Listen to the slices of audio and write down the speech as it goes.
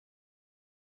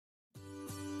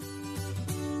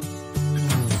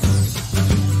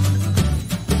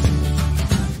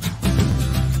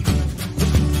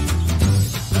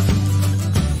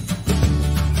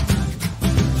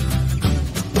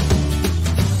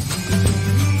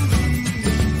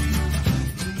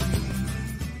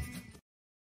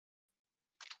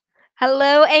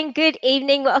Hello and good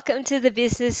evening. Welcome to the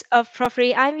Business of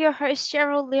Property. I'm your host,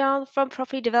 Cheryl Leon from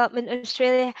Property Development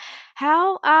Australia.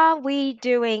 How are we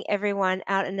doing, everyone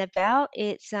out and about?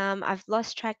 I've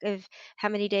lost track of how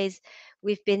many days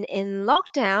we've been in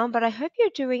lockdown, but I hope you're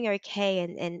doing okay.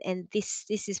 And this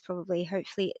is probably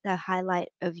hopefully the highlight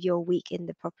of your week in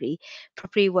the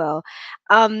property world.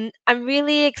 I'm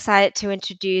really excited to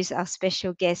introduce our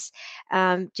special guest,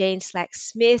 Jane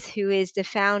Slack-Smith, who is the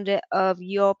founder of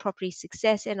Your Property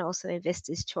Success and also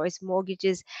Investors Choice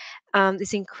Mortgages.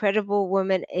 This incredible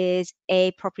woman is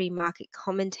a property market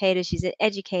commentator. She's an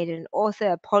educator, an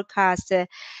author, a podcaster,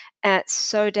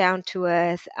 so down to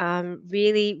earth.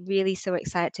 Really so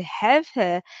excited to have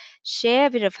her share a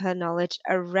bit of her knowledge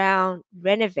around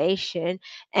renovation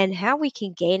and how we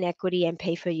can gain equity and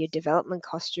pay for your development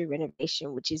cost through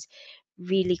renovation, which is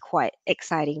really quite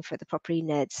exciting for the property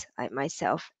nerds like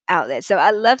myself out there. So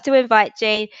I'd love to invite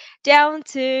Jane down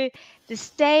to the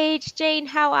stage. Jane,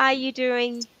 how are you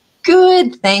doing?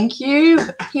 Good, thank you.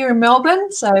 Here in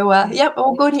Melbourne, so yep,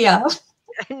 all good here.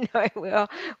 No,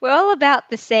 we're all about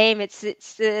the same. It's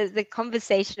the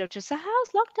conversation of just, so how's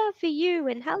lockdown for you,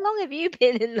 and how long have you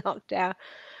been in lockdown?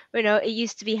 It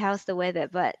used to be how's the weather,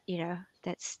 but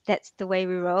that's the way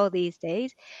we roll these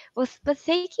days. Well, but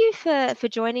thank you for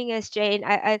joining us, Jane.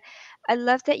 I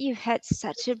love that you've had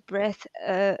such a breadth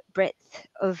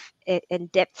of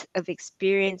and depth of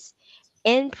experience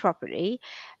in property,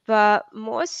 but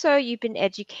more so you've been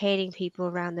educating people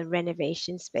around the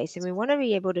renovation space. And we want to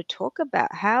be able to talk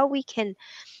about how we can,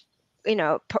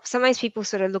 sometimes people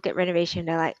sort of look at renovation and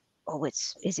they're like, oh,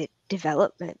 is it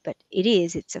development? But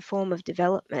it's a form of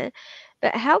development.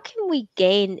 But how can we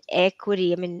gain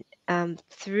equity,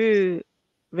 through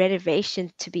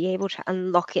renovation to be able to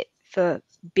unlock it for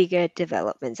bigger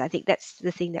developments? I think that's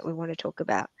the thing that we want to talk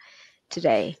about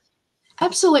today.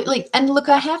 Absolutely. And look,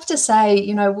 I have to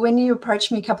say, when you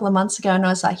approached me a couple of months ago and I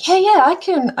was like, yeah, I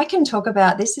can talk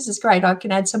about this. This is great. I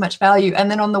can add so much value. And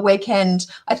then on the weekend,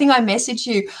 I think I messaged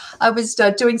you. I was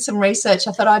doing some research.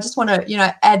 I thought I just want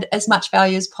to, add as much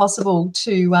value as possible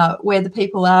to where the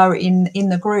people are in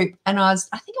the group. And I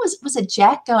think it was a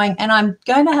Jack going, and I'm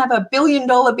going to have $1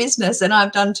 billion business and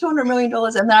I've done $200 million.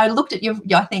 And then I looked at your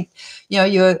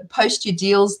post your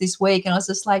deals this week and I was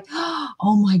just like,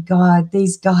 oh my God,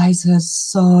 these guys are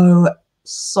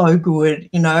so good,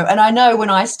 and I know when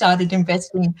I started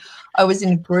investing, I was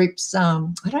in groups. I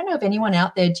don't know if anyone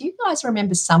out there, do you guys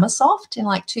remember Summersoft in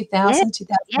like 2000,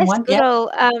 2001? Yes,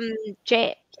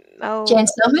 good old Jane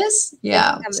Summers.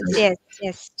 Yeah.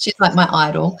 Yes. She's like my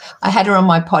idol. I had her on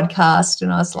my podcast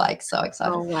and I was like so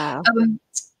excited. Oh, wow.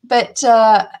 But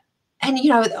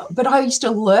I used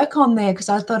to lurk on there because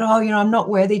I thought, I'm not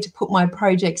worthy to put my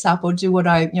projects up or do what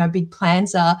big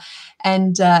plans are.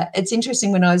 And it's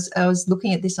interesting when I was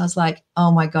looking at this, I was like,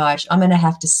 oh my gosh, I'm going to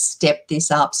have to step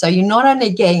this up. So you're not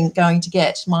only going to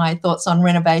get my thoughts on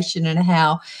renovation and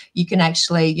how you can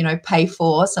actually, pay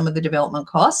for some of the development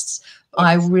costs. Yes.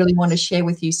 I really want to share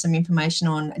with you some information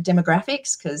on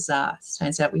demographics because it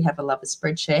turns out we have a love of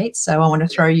spreadsheets. So I want to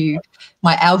throw you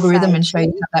my algorithm and show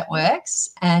you how that works.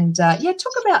 And,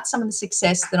 talk about some of the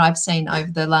success that I've seen over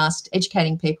the last,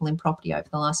 educating people in property over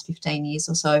the last 15 years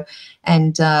or so,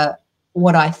 and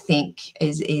what I think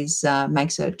is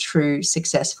makes a true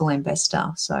successful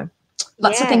investor. So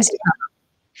lots of things to cover.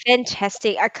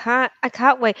 Fantastic. I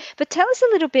can't wait. But tell us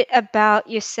a little bit about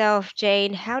yourself,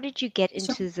 Jane. How did you get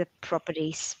into the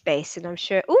property space? And I'm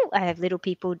sure, I have little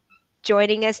people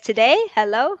joining us today.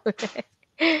 Hello.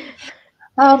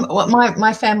 Well,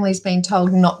 my family's been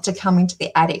told not to come into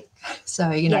the attic,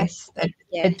 so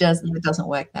it doesn't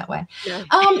work that way. No.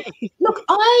 Look,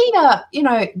 I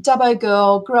Dubbo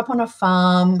girl, grew up on a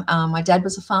farm. My dad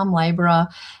was a farm labourer,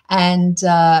 and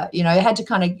I had to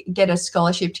kind of get a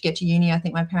scholarship to get to uni. I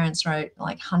think my parents wrote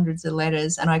like hundreds of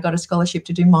letters, and I got a scholarship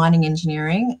to do mining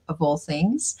engineering of all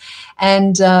things.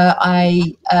 And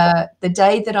the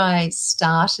day that I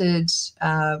started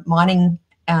mining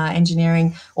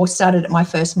engineering or started at my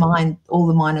first mine, all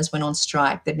the miners went on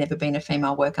strike. There'd never been a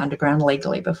female work underground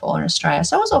legally before in Australia.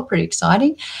 So it was all pretty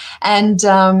exciting. And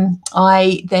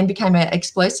I then became an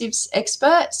explosives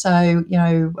expert. So,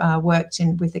 worked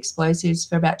with explosives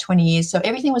for about 20 years. So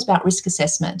everything was about risk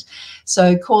assessment.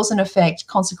 So cause and effect,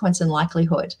 consequence and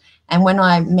likelihood. And when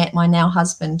I met my now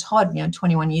husband, Todd,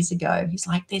 21 years ago, he's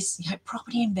like, this,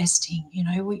 property investing,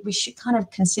 we should kind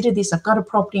of consider this. I've got a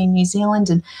property in New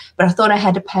Zealand, but I thought I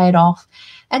had to pay it off.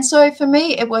 And so for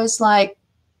me, it was like,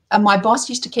 my boss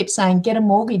used to keep saying, get a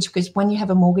mortgage, because when you have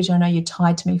a mortgage, I know you're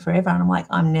tied to me forever. And I'm like,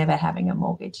 I'm never having a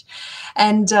mortgage.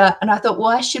 And I thought, well,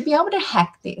 I should be able to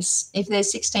hack this. If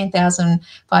there's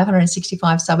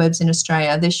 16,565 suburbs in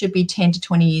Australia, there should be 10 to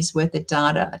 20 years worth of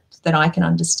data that I can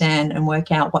understand and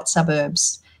work out what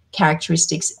suburbs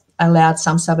characteristics allowed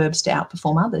some suburbs to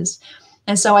outperform others.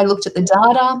 And so I looked at the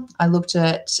data, I looked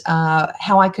at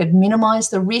how I could minimize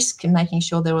the risk and making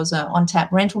sure there was an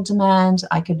on-tap rental demand.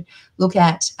 I could look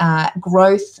at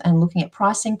growth and looking at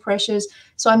pricing pressures.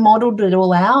 So I modeled it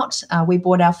all out. We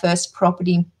bought our first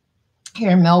property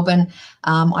here in Melbourne.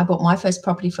 I bought my first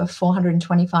property for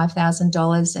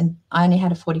 $425,000, and I only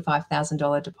had a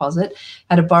 $45,000 deposit.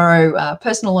 Had to borrow a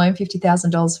personal loan,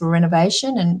 $50,000 for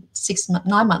renovation, and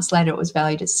 9 months later it was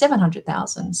valued at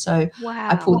 $700,000. So wow.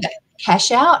 I pulled that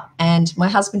cash out, and my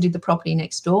husband did the property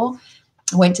next door.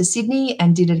 I went to Sydney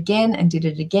and did it again and did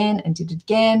it again and did it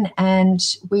again. And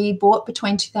we bought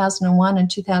between 2001 and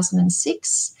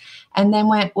 2006, and then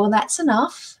went, well, that's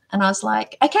enough. And I was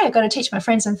like, okay, I've got to teach my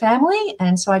friends and family.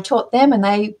 And so I taught them, and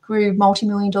they grew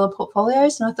multi-million-dollar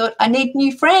portfolios. And I thought, I need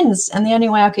new friends. And the only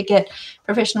way I could get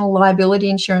professional liability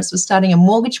insurance was starting a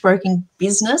mortgage broking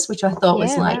business, which I thought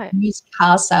was like right. used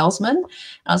car salesman. And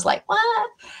I was like, what?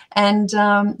 And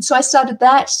so I started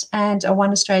that, and I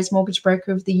won Australia's Mortgage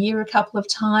Broker of the Year a couple of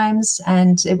times.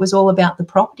 And it was all about the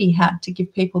property, how to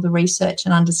give people the research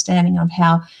and understanding of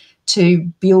how to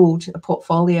build a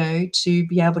portfolio to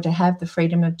be able to have the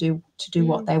freedom of do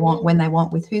what they want, when they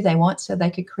want, with who they want, so they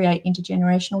could create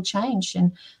intergenerational change.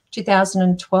 In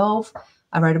 2012,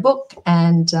 I wrote a book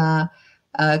and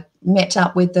met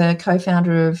up with the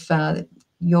co-founder of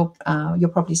Your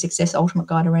Property Success Ultimate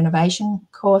Guide to Renovation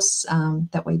course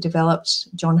that we developed,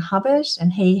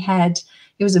 𝗁𝗶𝗃𝗃𝗃, and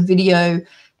he was a video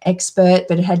expert,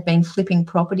 but had been flipping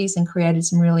properties and created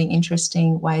some really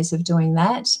interesting ways of doing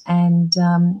that. And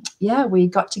yeah, we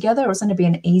got together. It was going to be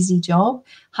an easy job.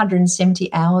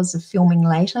 170 hours of filming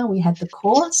later, we had the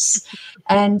course,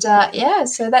 and yeah,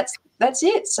 so that's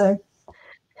it. So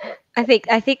I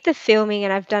think the filming,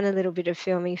 and I've done a little bit of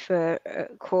filming for a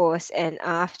course, and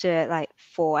after like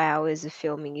 4 hours of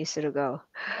filming, you sort of go,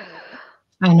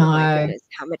 I know, oh my goodness,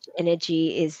 how much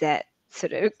energy is that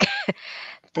sort of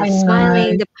the I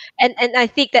smiling, know. and I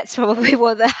think that's probably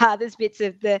one of the hardest bits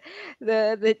of the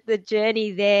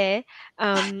journey there.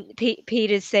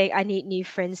 Peter's saying, I need new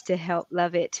friends to help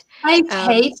love it. Hey,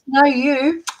 Kate, know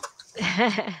you.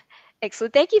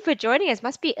 Excellent. Thank you for joining us.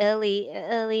 Must be early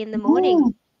in the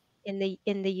morning in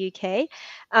the UK.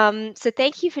 So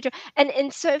thank you for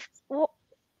and so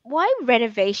why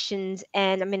renovations?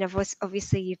 And I mean,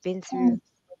 obviously you've been through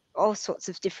all sorts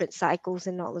of different cycles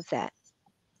and all of that.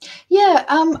 Yeah,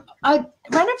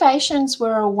 renovations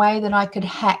were a way that I could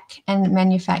hack and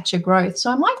manufacture growth. So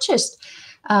I might just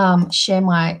share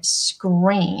my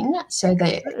screen so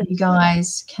that you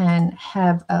guys can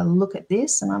have a look at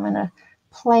this. And I'm going to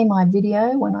play my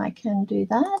video when I can do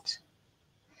that,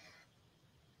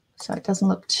 so it doesn't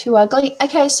look too ugly.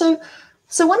 Okay, so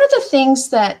one of the things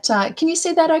that, can you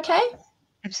see that okay?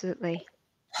 Absolutely.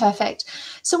 Perfect.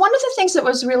 So one of the things that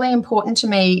was really important to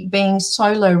me, being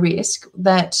so low risk,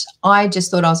 that I just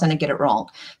thought I was going to get it wrong.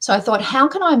 So I thought, how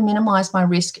can I minimize my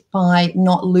risk by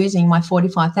not losing my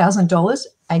 $45,000,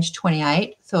 age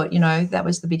 28? Thought, that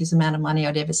was the biggest amount of money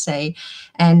I'd ever see.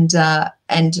 And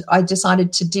I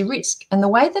decided to de-risk. And the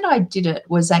way that I did it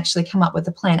was actually come up with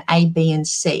a plan A, B, and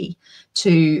C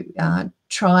to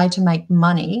try to make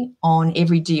money on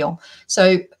every deal.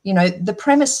 So, the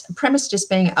premise just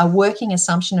being a working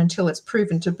assumption until it's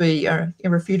proven to be an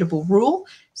irrefutable rule.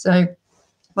 So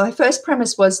my first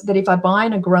premise was that if I buy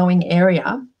in a growing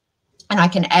area and I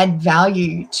can add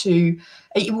value to,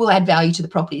 it will add value to the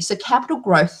property. So capital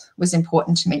growth was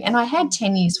important to me. And I had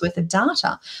 10 years worth of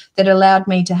data that allowed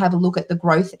me to have a look at the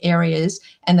growth areas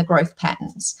and the growth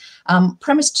patterns.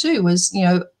 Premise 2 was,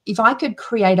 if I could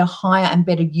create a higher and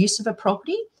better use of a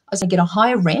property, I was going to get a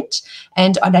higher rent,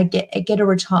 and I'd get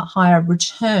a higher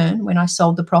return when I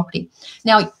sold the property.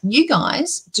 Now, you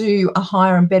guys do a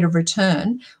higher and better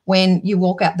return when you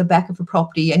walk out the back of a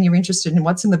property and you're interested in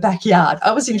what's in the backyard.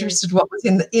 I was interested in what was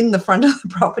in the front of the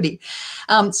property.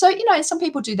 So, some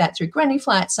people do that through granny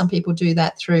flats. Some people do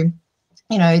that through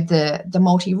the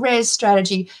multi-res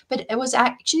strategy, but it was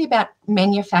actually about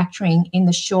manufacturing in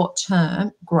the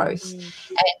short-term growth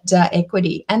and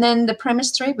equity. And then the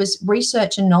premise 3 was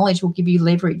research and knowledge will give you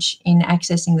leverage in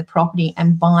accessing the property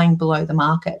and buying below the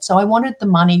market. So I wanted the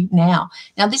money now.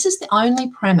 Now, this is the only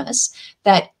premise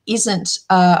that isn't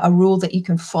a rule that you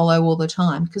can follow all the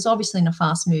time, because obviously in a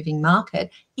fast-moving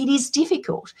market, it is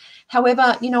difficult.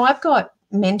 However, I've got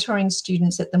mentoring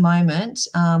students at the moment,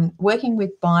 working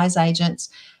with buyers agents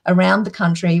around the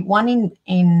country. One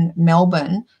in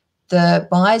Melbourne, the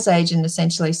buyer's agent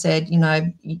essentially said, you know,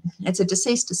 it's a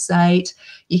deceased estate.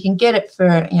 You can get it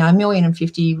for, you know,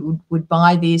 $1,050,000 would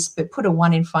buy this, but put a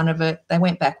 1 in front of it. They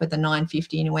went back with a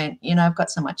 950 and went, you know, I've got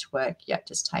so much work. Yeah,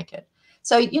 just take it.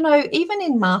 So, you know, even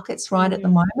in markets right at the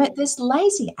moment, there's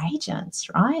lazy agents,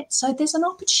 right? So there's an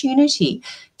opportunity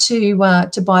to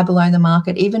buy below the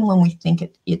market, even when we think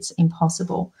it's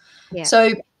impossible. Yeah.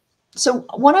 So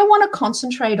what I want to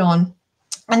concentrate on,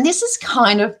 and this is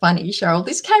kind of funny, Cheryl,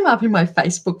 this came up in my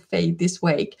Facebook feed this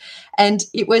week, and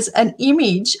it was an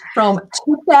image from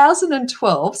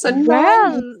 2012. So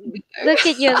wow, look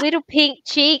at your little pink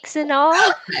cheeks and all.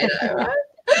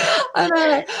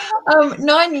 I know.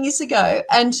 9 years ago,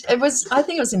 and I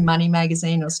think it was in Money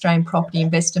Magazine, Australian Property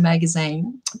Investor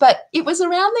Magazine, but it was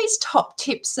around these top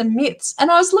tips and myths,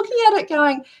 and I was looking at it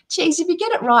going, geez, if you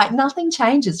get it right, nothing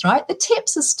changes, right? The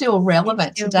tips are still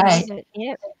relevant today.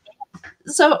 Yep.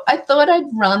 So I thought I'd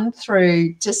run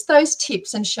through just those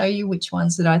tips and show you which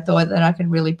ones that I thought that I could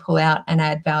really pull out and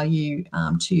add value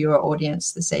to your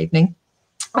audience this evening.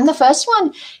 And the first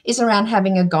one is around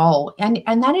having a goal, and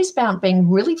that is about being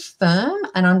really firm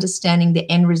and understanding the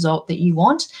end result that you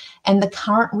want and the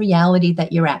current reality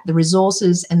that you're at, the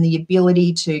resources and the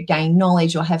ability to gain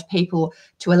knowledge or have people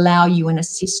to allow you and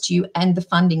assist you, and the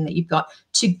funding that you've got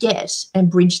to get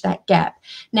and bridge that gap.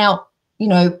 Now, you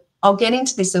know, I'll get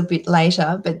into this a bit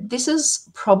later, but this is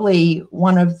probably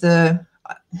one of the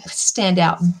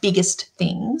standout biggest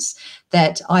things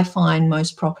that I find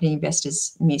most property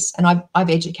investors miss. And I've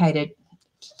educated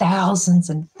thousands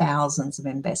and thousands of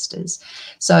investors.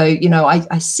 So, you know,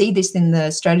 I see this in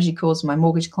the strategy calls of my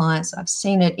mortgage clients. I've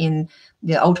seen it in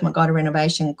the Ultimate Guide to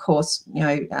Renovation course, you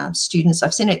know, students.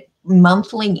 I've seen it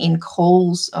monthly in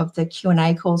calls of the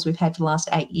Q&A calls we've had for the last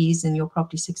 8 years in your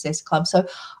Property Success Club. So,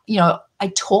 you know,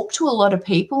 I talk to a lot of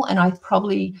people, and I'd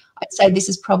say this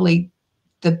is probably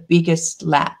the biggest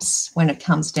lapse when it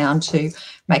comes down to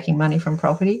making money from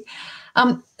property.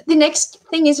 The next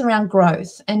thing is around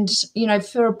growth. And, you know,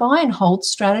 for a buy and hold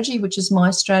strategy, which is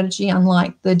my strategy,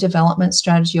 unlike the development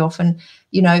strategy often,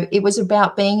 you know, it was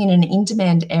about being in an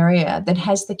in-demand area that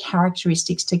has the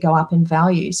characteristics to go up in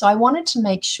value. So I wanted to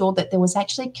make sure that there was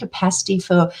actually capacity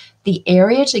for the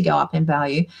area to go up in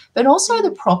value, but also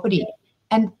the property.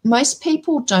 And most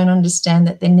people don't understand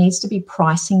that there needs to be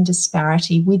pricing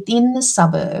disparity within the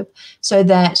suburb, so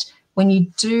that when you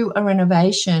do a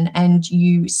renovation and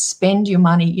you spend your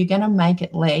money, you're going to make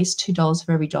at least $2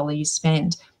 for every dollar you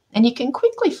spend. And you can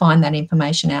quickly find that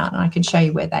information out, and I can show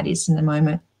you where that is in a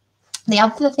moment. The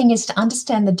other thing is to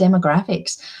understand the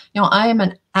demographics. You know, I am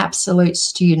an absolute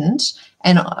student,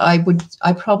 and I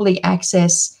probably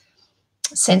access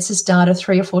census data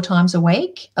 3 or 4 times a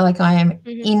week. Like, I am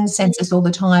in census all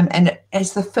the time, and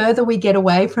as the further we get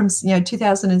away from, you know,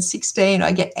 2016,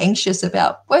 I get anxious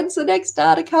about when's the next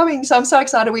data coming. So I'm so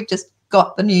excited we've just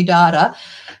got the new data.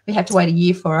 We have to wait a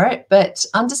year for it, but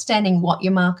understanding what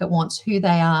your market wants, who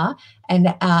they are,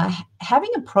 and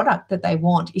having a product that they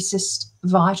want is just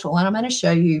vital. And I'm going to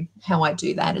show you how I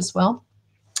do that as well.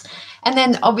 And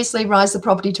then obviously rise the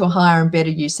property to a higher and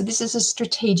better use. So this is a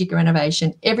strategic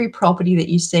renovation. Every property that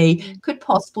you see could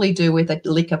possibly do with a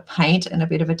lick of paint and a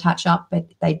bit of a touch up, but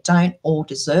they don't all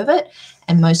deserve it.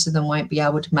 And most of them won't be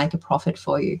able to make a profit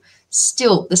for you.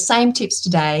 Still, the same tips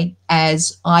today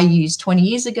as I used 20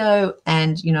 years ago.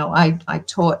 And, you know, I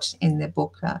taught in the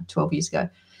book 12 years ago.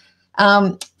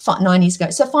 9 years ago.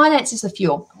 So finance is the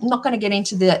fuel. I'm not going to get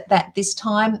into that this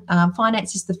time.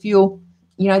 Finance is the fuel.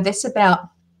 You know, that's about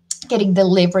getting the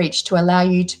leverage to allow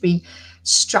you to be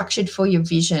structured for your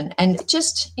vision, and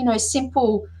just, you know,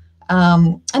 simple.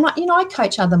 And I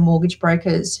coach other mortgage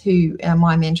brokers who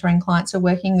my mentoring clients are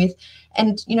working with,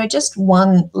 and, you know, just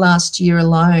one last year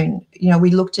alone, you know, we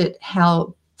looked at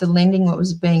how the lending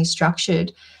was being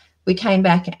structured. We came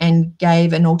back and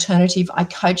gave an alternative. I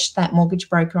coached that mortgage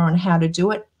broker on how to do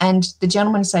it, and the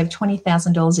gentleman saved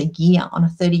 $20,000 a year on a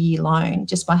 30-year loan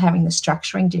just by having the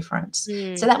structuring difference.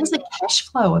 So that was a cash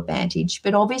flow advantage.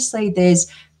 But obviously there's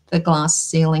the glass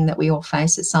ceiling that we all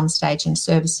face at some stage in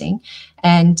servicing,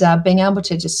 and being able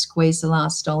to just squeeze the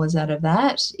last dollars out of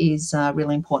that is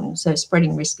really important. So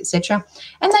spreading risk, etc.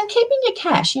 And then keeping your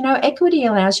cash. You know, equity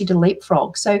allows you to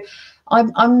leapfrog. So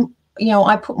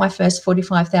I put my first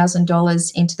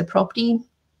 $45,000 into the property.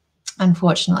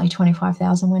 Unfortunately,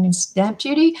 $25,000 went in stamp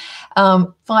duty,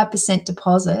 5%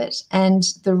 deposit, and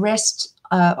the rest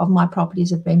of my properties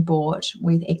have been bought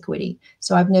with equity.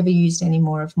 So I've never used any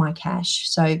more of my cash.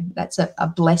 So that's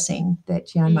a blessing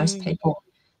that, you know, most people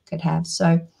could have.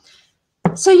 So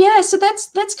So yeah, so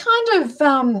that's kind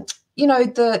of you know,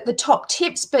 the top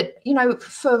tips, but you know,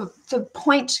 for the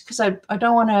point, because I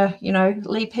don't want to, you know,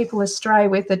 lead people astray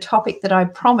with the topic that I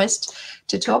promised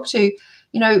to talk to.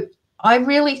 You know, I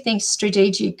really think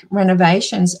strategic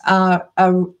renovations are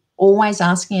always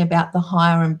asking about the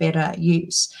higher and better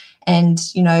use, and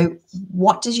you know,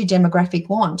 what does your demographic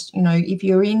want? You know, if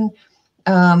you're in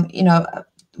you know,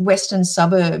 western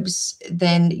suburbs,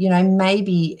 then you know,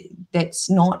 maybe that's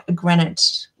not a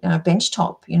granite bench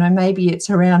top. You know, maybe it's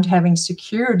around having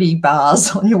security bars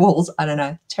on your walls. I don't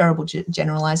know, terrible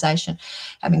generalization,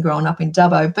 having grown up in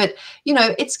Dubbo. But you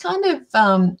know, it's kind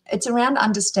of it's around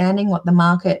understanding what the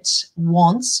market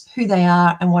wants, who they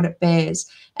are, and what it bears.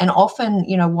 And often,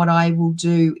 you know, what I will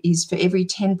do is for every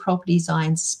 10 properties I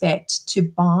inspect to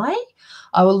buy,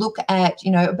 I will look at,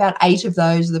 you know, about 8 of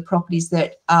those are the properties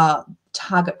that are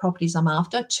target properties I'm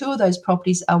after. 2 of those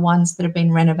properties are ones that have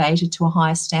been renovated to a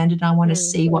higher standard. I want to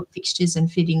see what fixtures and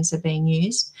fittings are being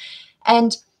used.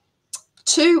 And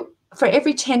 2, for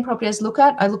every 10 properties I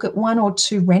look at 1 or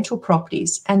 2 rental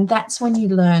properties, and that's when you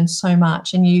learn so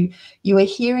much. And you are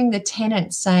hearing the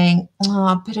tenants saying,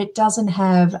 oh, but it doesn't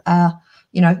have a,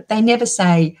 you know, they never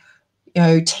say, you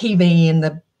know, TV in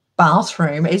the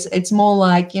bathroom. It's more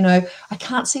like, you know, I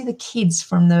can't see the kids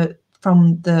from the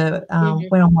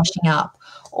when I'm washing up,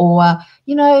 or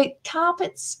you know,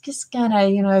 carpet's just gonna,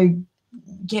 you know,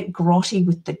 get grotty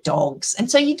with the dogs.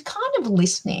 And so you're kind of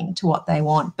listening to what they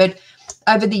want. But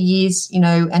over the years, you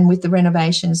know, and with the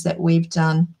renovations that we've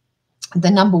done, the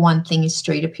number one thing is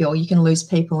street appeal. You can lose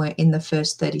people in the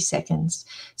first 30 seconds.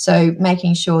 So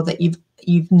making sure that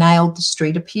you've nailed the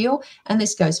street appeal, and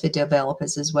this goes for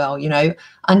developers as well, you know,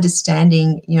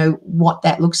 understanding, you know, what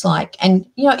that looks like. And,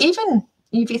 you know, even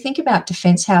if you think about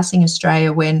Defence Housing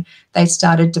Australia, when they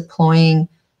started deploying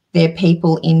their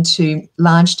people into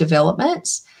large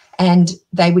developments, and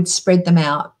they would spread them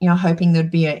out, you know, hoping there'd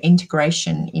be an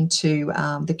integration into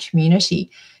the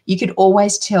community. You could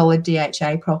always tell a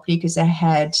DHA property because they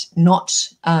had not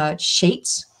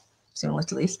sheets, similar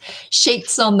to this,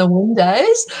 sheets on the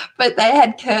windows, but they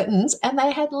had curtains and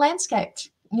they had landscaped,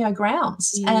 you know,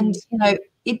 grounds. And, you know,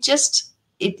 it just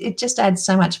adds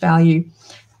so much value.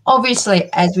 Obviously,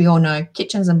 as we all know,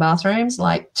 kitchens and bathrooms,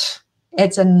 like,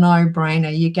 it's a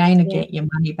no-brainer. You're going to get your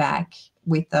money back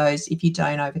with those if you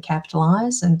don't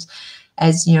overcapitalise. And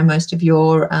as you know, most of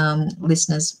your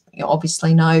listeners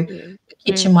obviously know, the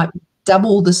kitchen might be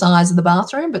double the size of the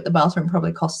bathroom, but the bathroom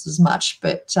probably costs as much.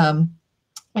 But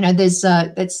you know,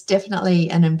 that's definitely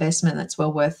an investment that's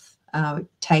well worth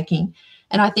taking.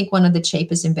 And I think one of the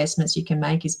cheapest investments you can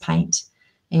make is paint.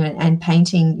 You know, and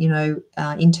painting, you know,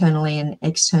 internally and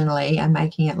externally, and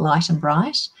making it light and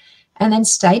bright, and then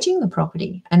staging the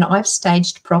property. And I've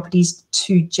staged properties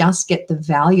to just get the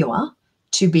valuer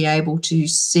to be able to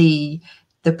see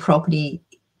the property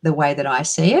the way that I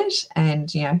see it,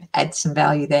 and, you know, add some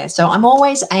value there. So I'm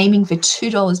always aiming for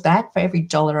 $2 back for every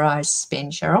dollar I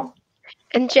spend, Cheryl.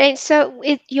 And Jane, so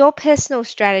your personal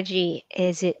strategy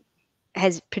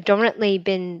has predominantly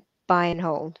been buy and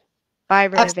hold. Buy,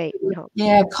 renovate, and hold.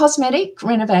 Yeah, cosmetic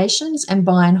renovations and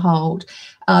buy and hold.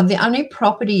 The only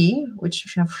property,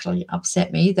 which actually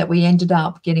upset me, that we ended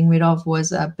up getting rid of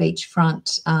was a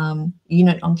beachfront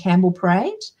unit on 𝗵𝗵𝗃𝗃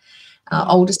Parade,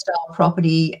 older style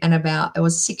property. And it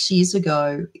was 6 years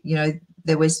ago, you know,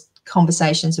 there was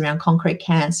conversations around concrete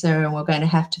cancer, and we're going to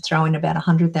have to throw in about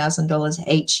 $100,000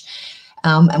 each.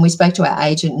 And we spoke to our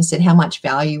agent and said, how much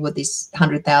value would this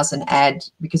 100,000 add?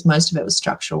 Because most of it was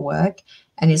structural work.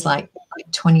 And he's like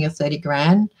 20 or 30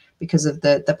 grand because of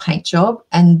the paint job.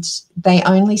 And they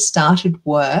only started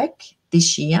work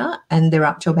this year, and they're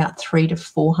up to about $300,000 to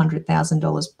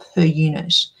 $400,000 per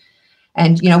unit.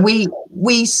 And, you know,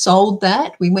 we sold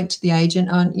that. We went to the agent,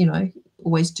 and, you know,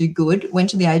 always do good. Went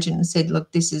to the agent and said,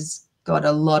 look, this has got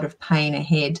a lot of pain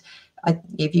ahead.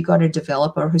 If you've got a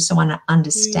developer who someone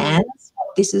understands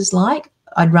what this is like,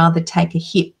 I'd rather take a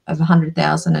hit of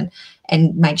 100,000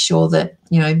 and make sure that,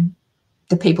 you know,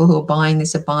 the people who are buying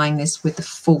this with the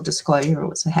full disclosure of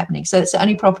what's happening. So it's the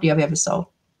only property I've ever sold.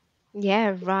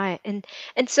 Yeah, right. And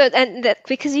so that,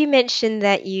 because you mentioned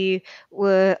that you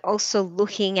were also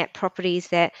looking at properties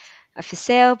that are for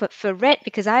sale but for rent,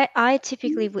 because I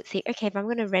typically would think, okay, if I'm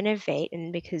going to renovate,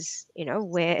 and because, you know,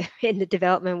 we're in the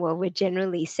development world, we're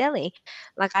generally selling,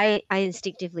 like I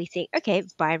instinctively think, okay,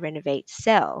 buy, renovate,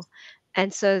 sell.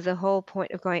 And so the whole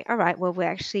point of going, all right, well, we're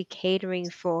actually catering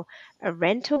for a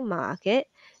rental market,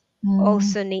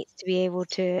 also needs to be able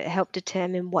to help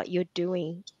determine what you're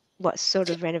doing, what sort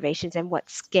of renovations and what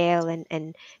scale,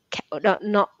 and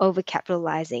not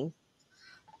overcapitalizing.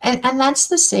 And that's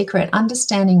the secret,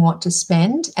 understanding what to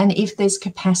spend, and if there's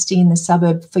capacity in the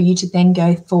suburb for you to then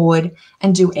go forward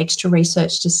and do extra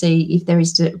research to see if there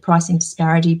is pricing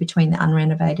disparity between the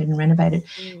unrenovated and renovated.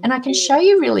 And I can show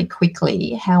you really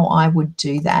quickly how I would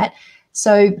do that.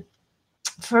 So,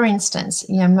 for instance,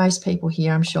 you know, most people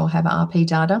here, I'm sure, have RP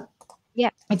data.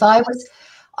 Yeah. If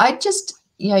I'd just,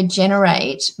 you know,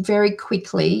 generate very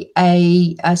quickly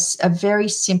a very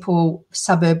simple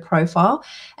suburb profile.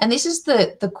 And this is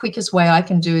the quickest way I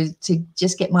can do is to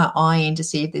just get my eye in to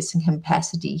see if there's some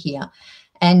capacity here.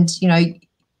 And, you know,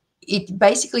 it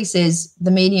basically says the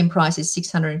median price is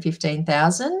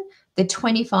 615,000. The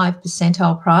 25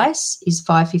 percentile price is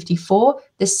 554.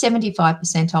 The 75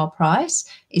 percentile price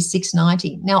is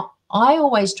 690. Now, I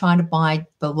always try to buy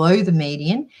below the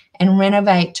median and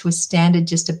renovate to a standard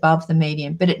just above the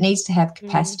median, but it needs to have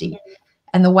capacity.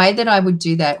 And the way that I would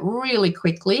do that really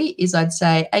quickly is I'd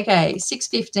say, okay,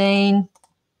 615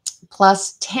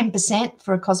 plus 10%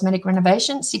 for a cosmetic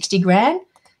renovation, 60 grand,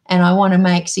 and I want to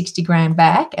make 60 grand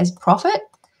back as profit.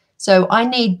 So I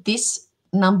need this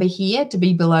number here to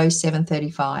be below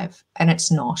 735, and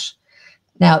it's not.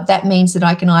 Now, that means that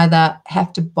I can either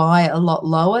have to buy a lot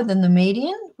lower than the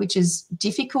median, which is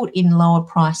difficult in lower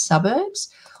price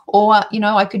suburbs, or, you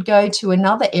know, I could go to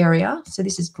another area. So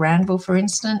this is Granville, for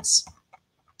instance.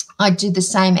 I do the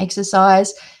same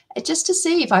exercise just to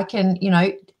see if I can, you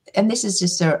know, and this is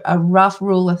just a rough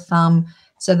rule of thumb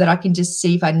so that I can just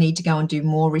see if I need to go and do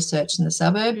more research in the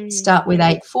suburb. Start with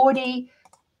 840,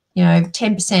 you know,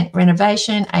 10%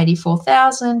 renovation,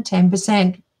 84,000,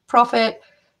 10% profit,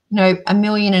 you know,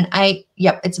 $1,008,000.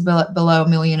 Yep, it's below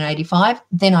 $1,085,000.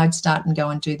 Then I'd start and go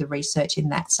and do the research in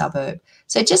that suburb.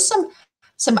 So just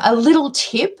a little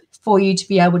tip for you to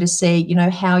be able to see, you know,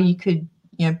 how you could,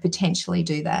 you know, potentially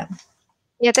do that.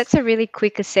 Yeah, that's a really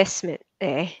quick assessment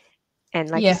there. And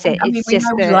like you said, I mean, we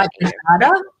know we like the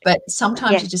data, but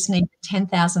sometimes you just need a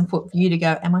 10,000-foot view to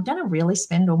go, am I going to really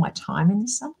spend all my time in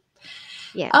this suburb?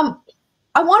 Yeah.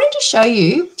 I wanted to show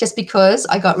you, just because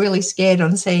I got really scared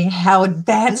on seeing how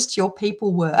advanced your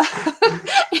people were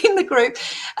in the group,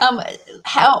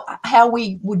 how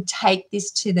we would take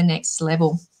this to the next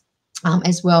level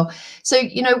as well. So,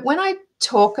 you know, when I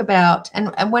talk about,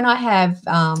 and when I have,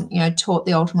 you know, taught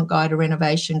the Ultimate Guide to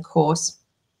Renovation course,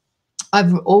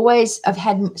 I've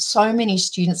had so many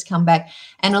students come back,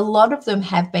 and a lot of them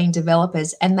have been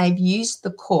developers, and they've used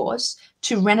the course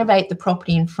to renovate the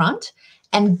property in front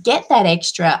and get that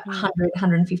extra $100,000,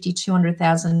 $150,000,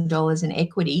 $200,000 in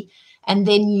equity, and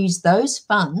then use those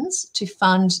funds to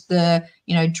fund the,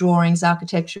 you know, drawings,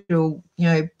 architectural, you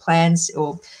know, plans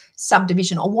or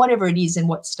subdivision or whatever it is in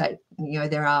what state, you know,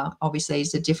 there are obviously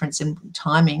is a difference in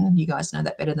timing. You guys know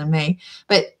that better than me,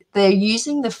 but they're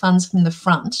using the funds from the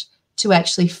front to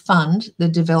actually fund the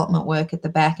development work at the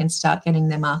back and start getting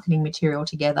their marketing material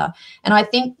together. And I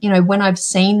think, you know, when I've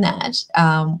seen that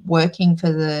working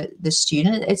for the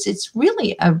student, it's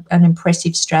really an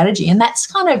impressive strategy. And that's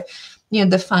kind of, you know,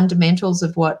 the fundamentals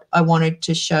of what I wanted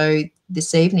to show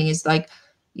this evening is, like,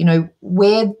 you know,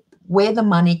 where the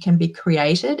money can be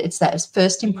created. It's that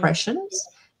first impressions,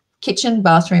 kitchen,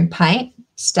 bathroom, paint,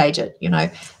 stage it, you know,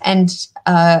 and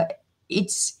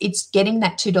it's getting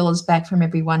that $2 back from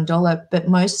every $1, but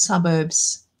most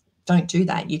suburbs don't do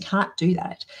that. You can't do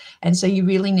that. And so you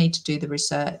really need to do the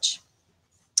research.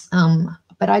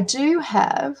 But I do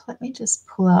have, let me just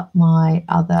pull up my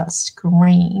other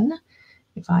screen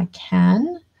if I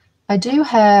can. I do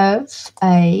have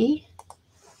a,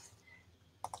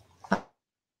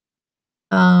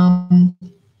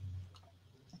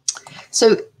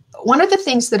 so one of the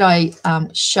things that I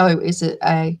show is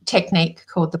a technique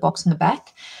called the box in the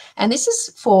back, and this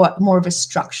is for more of a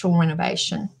structural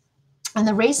renovation. And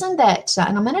the reason that,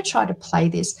 and I'm going to try to play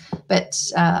this, but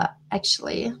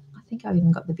actually, I think I've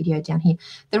even got the video down here.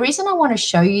 The reason I want to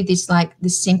show you this, like the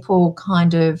simple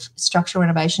kind of structural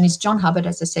renovation, is John Hubbard,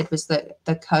 as I said, was the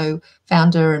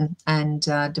co-founder and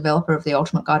developer of the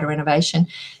Ultimate Guide to Renovation.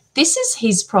 This is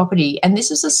his property, and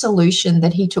this is a solution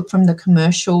that he took from the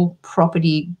commercial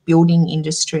property building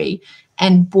industry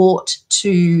and brought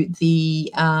to the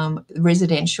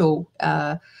residential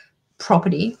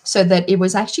property, so that it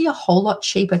was actually a whole lot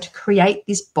cheaper to create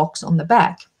this box on the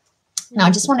back. Now,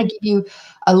 I just want to give you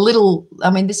a little, I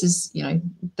mean, this is, you know,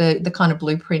 the kind of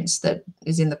blueprints that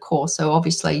is in the course. So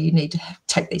obviously you need to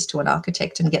take these to an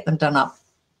architect and get them done up,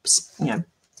 you know,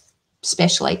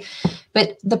 specially.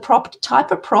 But the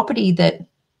type of property that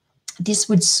this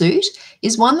would suit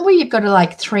is one where you've got to,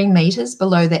 like, 3 meters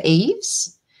below the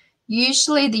eaves.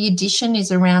 Usually the addition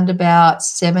is around about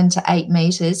 7 to 8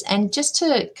 meters, and just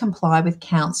to comply with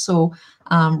council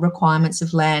requirements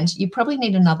of land, you probably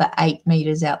need another 8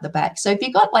 meters out the back. So if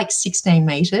you've got like 16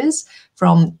 meters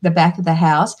from the back of the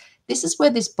house, this is where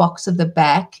this box of the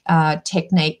back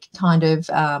technique kind of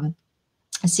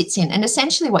sits in. And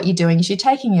essentially what you're doing is you're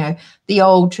taking, you know, the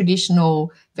old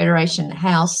traditional Federation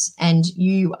house and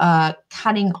you are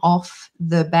cutting off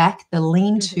the back, the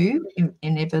lean-to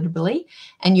inevitably,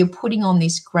 and you're putting on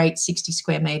this great 60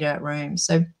 square meter room.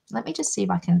 So let me just see if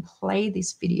I can play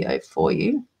this video for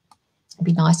you. It'd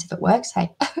be nice if it works, hey.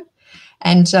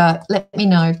 And let me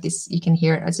know if this, you can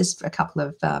hear it. It's just for a couple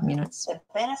of minutes. The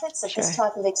benefits of this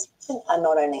type of extension are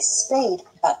not only speed,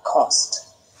 but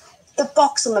cost. The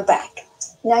box on the back.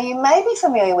 Now, you may be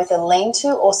familiar with a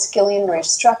lean-to or skillion roof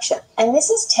structure, and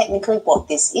this is technically what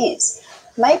this is.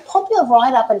 Made popular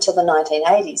right up until the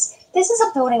 1980s, this is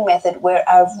a building method where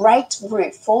a raked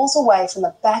roof falls away from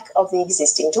the back of the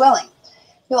existing dwelling.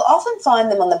 You'll often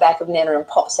find them on the back of Nana and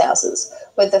Pop's houses,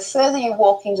 where the further you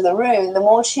walk into the room, the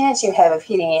more chance you have of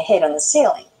hitting your head on the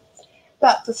ceiling.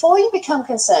 But before you become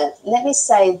concerned, let me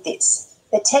say this.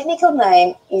 The technical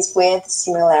name is where the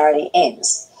similarity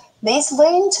ends. These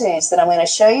lean-tos that I'm going to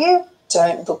show you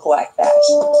don't look like that.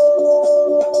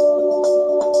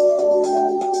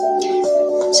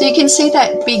 So you can see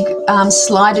that big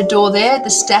slider door there, the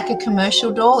stacker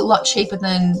commercial door, a lot cheaper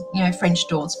than, you know, French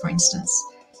doors, for instance.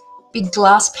 Big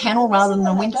glass panel rather than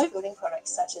a window. Building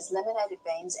products such as laminated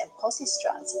beams and posse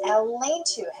struts, our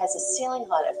lean-to has a ceiling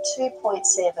height of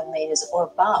 2.7 metres or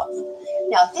above.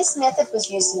 Now, this method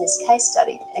was used in this case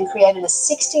study and created a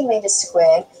 60 metre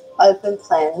squared open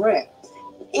plan room.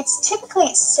 It's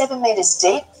typically 7 metres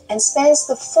deep and spans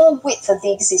the full width of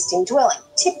the existing dwelling,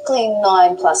 typically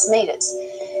 9+ metres.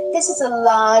 This is a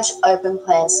large open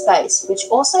plan space, which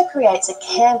also creates a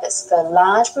canvas for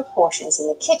large proportions in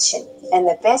the kitchen. And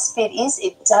the best bit is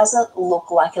it doesn't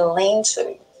look like a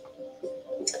lean-to.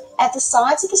 At the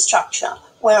sides of the structure,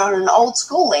 where on an old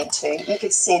school lean-to, you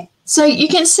could see. So you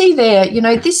can see there, you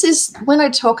know, this is when I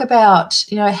talk about,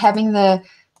 you know, having the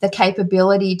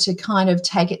capability to kind of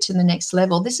take it to the next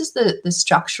level. This is the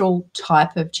structural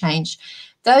type of change.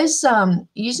 Those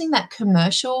using that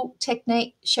commercial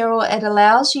technique, Cheryl, it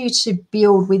allows you to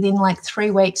build within like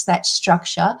 3 weeks that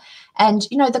structure. And,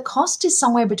 you know, the cost is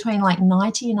somewhere between like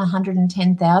 90 and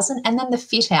 110,000. And then the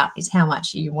fit out is how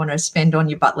much you want to spend on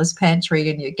your butler's pantry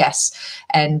and your gas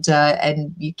and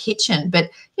your kitchen.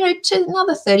 But, you know, to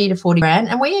another 30 to 40 grand.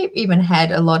 And we even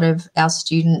had a lot of our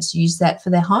students use that for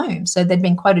their home. So they'd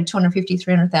been quoted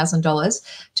 $250,000, $300,000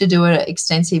 to do an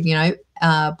extensive, you know,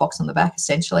 box on the back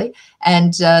essentially.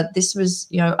 And this was,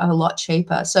 you know, a lot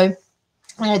cheaper. So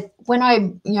when I,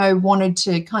 you know, wanted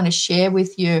to kind of share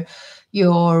with you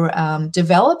your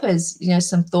developers, you know,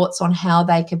 some thoughts on how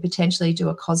they could potentially do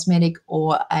a cosmetic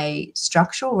or a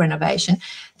structural renovation.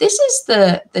 This is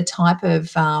the type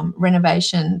of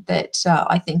renovation that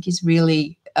I think is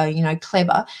really, you know,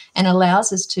 clever and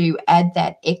allows us to add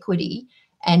that equity,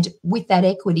 and with that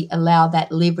equity allow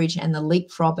that leverage and the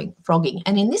leapfrogging.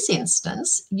 And in this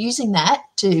instance, using that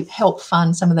to help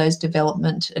fund some of those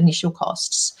development initial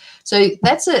costs. So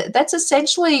that's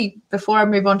essentially, before I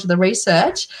move on to the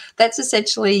research, that's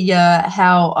essentially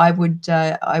how I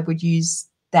would use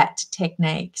that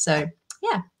technique. So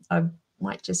yeah, I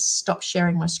might just stop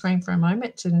sharing my screen for a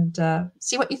moment and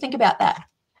see what you think about that.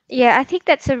 Yeah, I think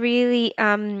that's a really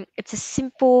it's a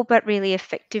simple but really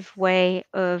effective way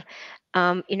of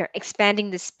you know,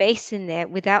 expanding the space in there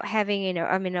without having, you know,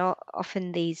 I mean,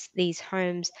 often these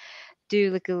homes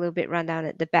do look a little bit run down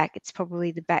at the back. It's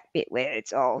probably the back bit where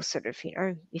it's all sort of, you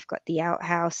know, you've got the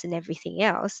outhouse and everything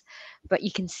else, but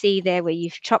you can see there where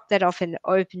you've chopped that off and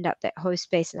opened up that whole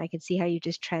space, and I can see how you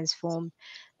just transformed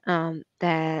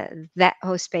that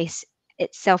whole space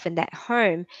itself in that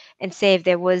home. And say if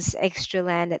there was extra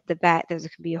land at the back, there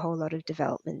could be a whole lot of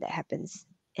development that happens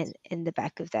in the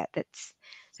back of that.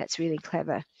 That's really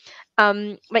clever.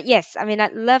 But yes, I mean,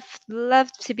 I'd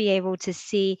love to be able to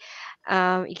see.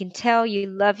 You can tell you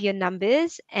love your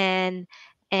numbers, and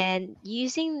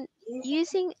using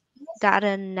data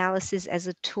analysis as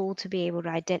a tool to be able to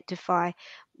identify.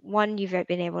 One, you've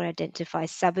been able to identify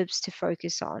suburbs to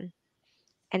focus on,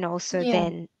 and also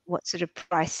then what sort of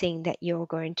pricing that you're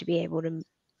going to be able to,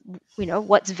 you know,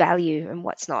 what's value and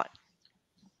what's not.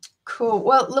 Cool.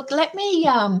 Well, look, let me,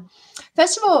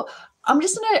 first of all, I'm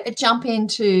just going to jump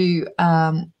into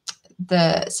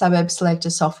the Suburb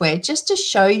Selector software just to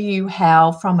show you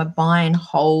how, from a buy and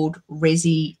hold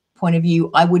resi point of view,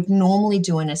 I would normally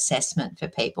do an assessment for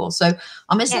people. So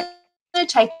I'm just going to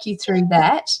take you through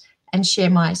that and share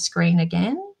my screen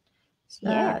again.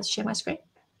 Share my screen.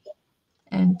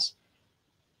 And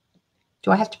do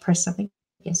I have to press something?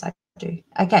 Yes, I do.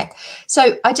 Okay,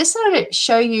 so I just wanted to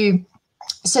show you.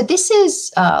 So this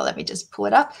is, let me just pull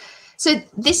it up. So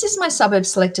this is my suburb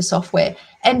selector software.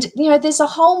 And, you know, there's a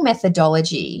whole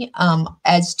methodology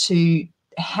as to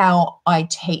how I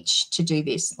teach to do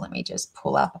this. Let me just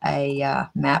pull up a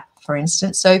map, for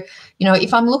instance. So, you know,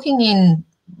 if I'm looking in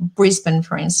Brisbane,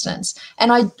 for instance,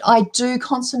 and I do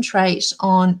concentrate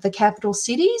on the capital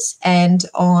cities and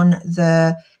on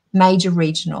the major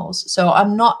regionals. So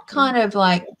I'm not kind of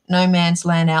like no man's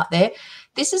land out there.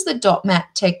 This is the dot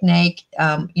map technique.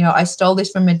 You know, I stole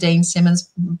this from Nadine Simmons,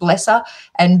 bless her,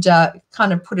 and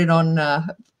kind of put it on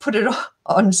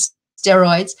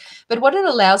steroids. But what it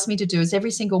allows me to do is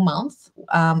every single month,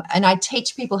 and I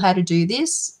teach people how to do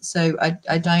this. So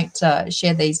I don't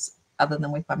share these other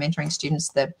than with my mentoring students,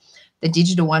 the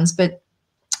digital ones. But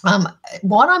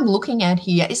what I'm looking at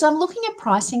here is I'm looking at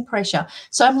pricing pressure.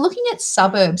 So I'm looking at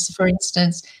suburbs, for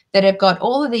instance, that have got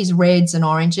all of these reds and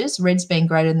oranges, reds being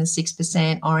greater than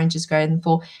 6%, oranges greater than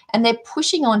 4%, and they're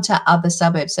pushing onto other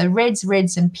suburbs. So reds,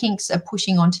 and pinks are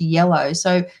pushing onto yellow.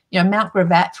 So, you know, Mount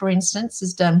Gravatt, for instance,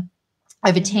 has done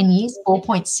over 10 years,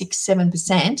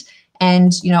 4.67%.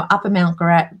 And, you know, Upper Mount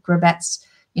Gravatt's,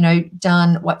 you know,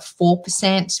 done, what,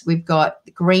 4%. We've got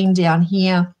green down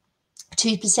here,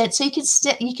 2%. So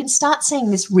you can start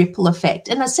seeing this ripple effect.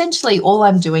 And essentially all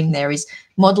I'm doing there is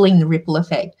modeling the ripple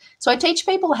effect. So I teach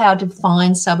people how to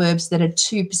find suburbs that are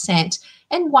 2%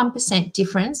 and 1%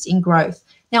 difference in growth.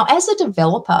 Now, as a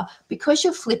developer, because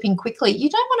you're flipping quickly, you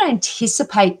don't want to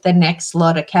anticipate the next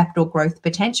lot of capital growth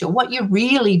potential. What you're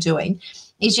really doing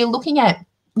is you're looking at,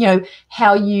 you know,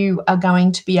 how you are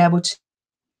going to be able to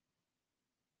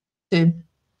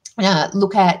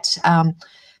look at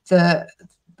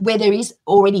where there is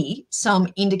already some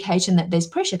indication that there's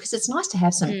pressure, because it's nice to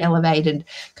have some elevated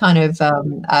kind of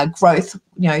growth,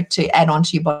 you know, to add on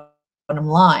to your bottom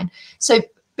line. So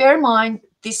bear in mind,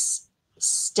 this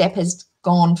step has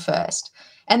gone first.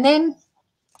 And then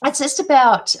it's just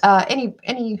about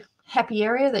any happy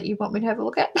area that you want me to have a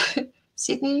look at.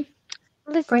 Sydney,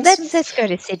 for instance. Let's go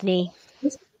to Sydney.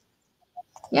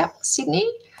 Yep,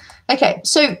 Sydney. Okay,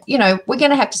 so, you know, we're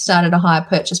going to have to start at a higher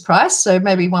purchase price, so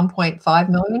maybe 1.5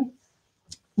 million.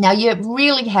 Now, you're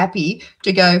really happy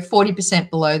to go 40%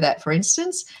 below that, for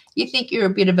instance. You think you're a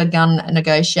bit of a gun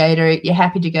negotiator. You're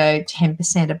happy to go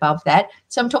 10% above that.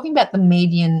 So I'm talking about the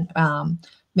median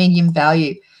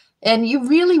value. And you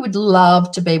really would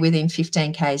love to be within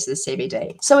 15 Ks of the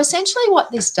CBD. So essentially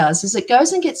what this does is it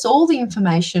goes and gets all the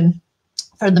information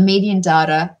from the median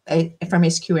data from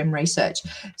SQM research.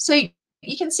 So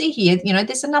you can see here, you know,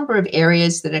 there's a number of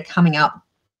areas that are coming up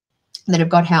that have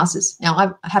got houses. Now,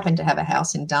 I happen to have a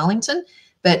house in Darlington,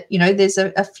 but, you know, there's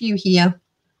a few here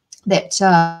that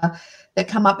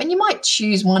come up, and you might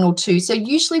choose one or two. So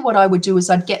usually what I would do is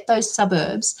I'd get those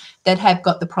suburbs that have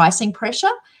got the pricing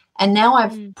pressure, and now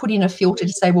I've put in a filter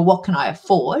to say, well, what can I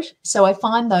afford? So I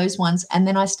find those ones, and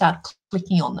then I start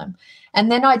clicking on them.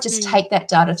 And then I just take that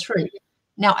data through.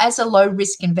 Now, as a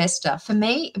low-risk investor, for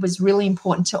me, it was really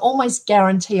important to almost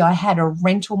guarantee I had a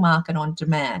rental market on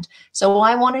demand. So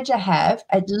I wanted to have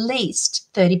at least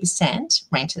 30%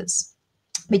 renters,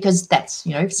 because that's,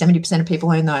 you know, 70% of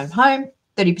people own their own home,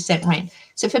 30% rent.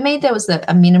 So for me, there was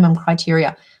a minimum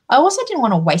criteria. I also didn't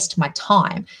want to waste my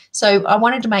time. So I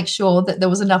wanted to make sure that there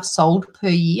was enough sold per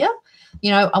year.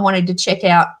 You know, I wanted to check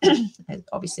out,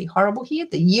 obviously horrible here,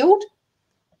 the yield.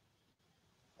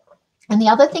 And the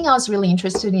other thing I was really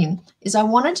interested in is I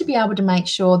wanted to be able to make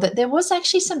sure that there was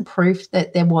actually some proof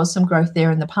that there was some growth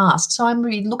there in the past. So I'm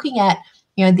really looking at,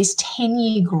 you know, this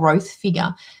 10-year growth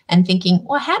figure and thinking,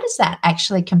 well, how does that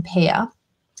actually compare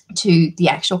to the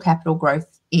actual capital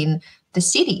growth in the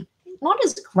city? Not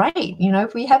as great. You know,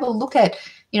 if we have a look at,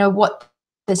 you know, what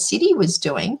the city was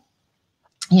doing,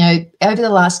 you know, over the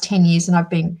last 10 years, and I've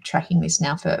been tracking this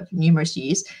now for numerous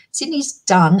years, Sydney's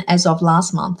done, as of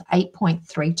last month,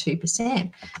 8.32%.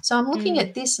 So I'm looking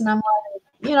at this and I'm like,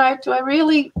 you know,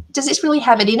 does this really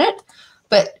have it in it?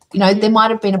 But, you know, there might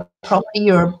have been a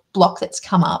property or a block that's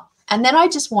come up. And then I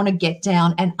just want to get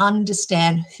down and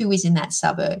understand who is in that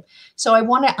suburb. So I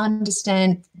want to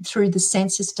understand through the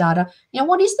census data, you know,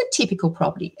 what is the typical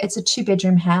property? It's a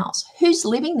 2-bedroom house. Who's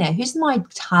living there? Who's my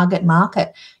target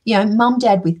market? You know, mum,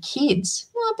 dad with kids.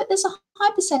 Well, but there's a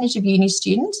high percentage of uni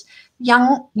students.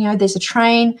 Young, you know, there's a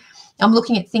train. I'm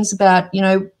looking at things about, you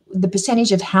know, the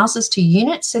percentage of houses to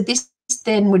units. So this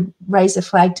then would raise a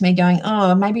flag to me going,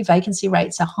 oh, maybe vacancy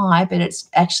rates are high, but it's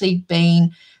actually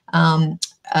been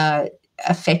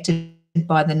affected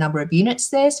by the number of units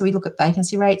there. So we look at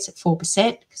vacancy rates at 4%,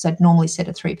 because I'd normally set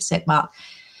a 3% mark.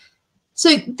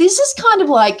 So this is kind of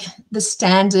like the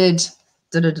standard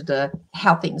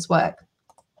how things work.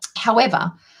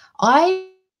 However, I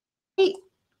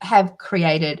have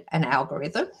created an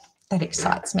algorithm that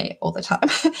excites me all the time.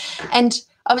 And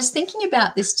I was thinking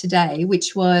about this today,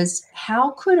 which was,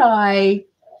 how could I,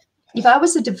 if I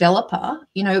was a developer,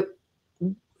 you know,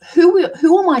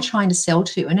 who am I trying to sell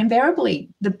to? And invariably,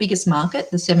 the biggest market,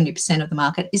 the 70% of the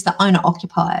market, is the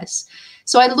owner-occupiers.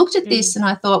 So I looked at this and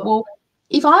I thought, well,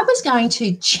 if I was going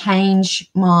to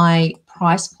change my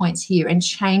price points here and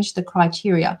change the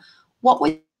criteria, what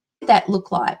would that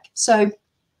look like? So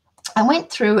I went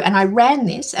through and I ran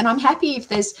this, and I'm happy if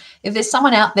there's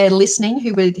someone out there listening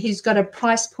who's got a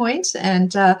price point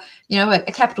and you know,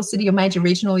 a capital city or major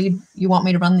regional you want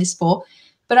me to run this for.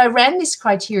 But I ran this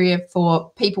criteria for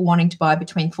people wanting to buy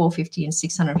between 450 and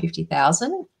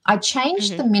 650,000. I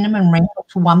changed the minimum rental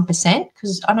to 1%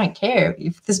 because I don't care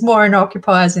if there's more owner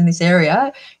occupiers in this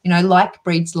area. You know, like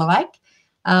breeds like.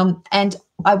 And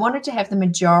I wanted to have the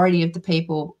majority of the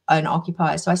people owner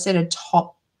occupiers. So I set a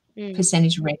top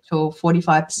percentage rental,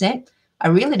 45%. I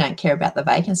really don't care about the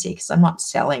vacancy because I'm not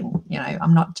selling. You know,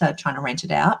 I'm not trying to rent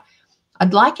it out.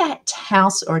 I'd like a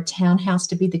house or a townhouse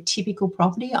to be the typical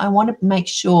property. I want to make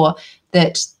sure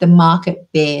that the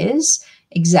market bears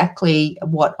exactly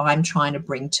what I'm trying to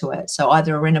bring to it. So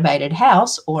either a renovated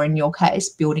house or, in your case,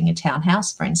 building a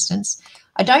townhouse, for instance.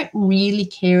 I don't really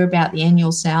care about the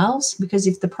annual sales because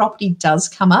if the property does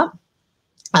come up,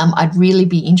 I'd really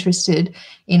be interested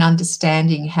in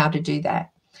understanding how to do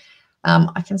that.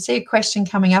 I can see a question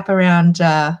coming up around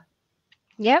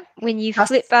Yep. When you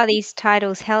flip by these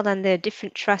titles held under a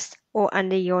different trust or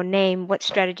under your name, what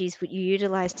strategies would you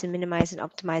utilize to minimize and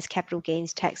optimize capital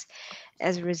gains tax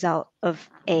as a result of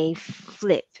a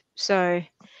flip? So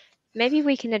maybe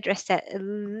we can address that a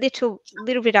little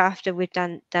bit after we've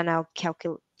done our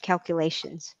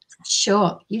calculations.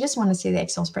 Sure. You just want to see the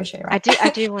Excel spreadsheet, right? I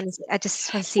do want to see, I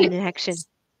just want to see it in action.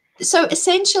 So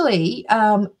essentially,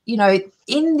 you know,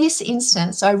 in this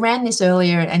instance, I ran this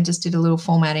earlier and just did a little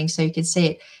formatting so you could see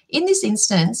it. In this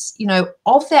instance, you know,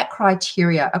 of that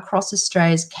criteria across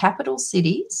Australia's capital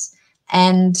cities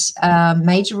and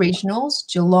major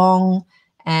regionals, Geelong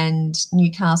and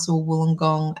Newcastle,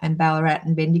 Wollongong and Ballarat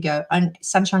and Bendigo, and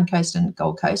Sunshine Coast and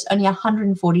Gold Coast, only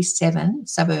 147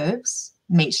 suburbs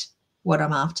meet what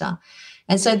I'm after.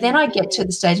 And so then I get to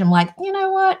the stage, I'm like, you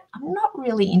know what? I'm not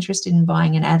really interested in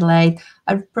buying in Adelaide.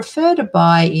 I'd prefer to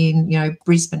buy in, you know,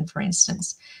 Brisbane, for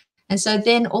instance. And so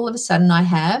then all of a sudden I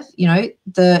have, you know,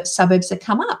 the suburbs that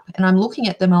come up and I'm looking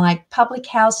at them. I'm like, public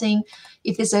housing,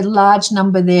 if there's a large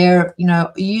number there, you know,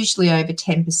 usually over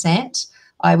 10%,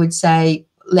 I would say,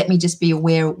 let me just be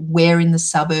aware where in the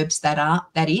suburbs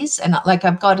that is. And like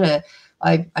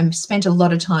I've spent a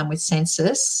lot of time with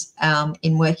Census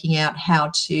in working out how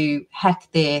to hack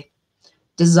their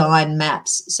design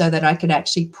maps so that I could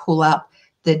actually pull up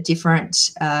the different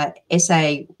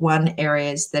SA1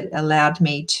 areas that allowed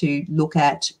me to look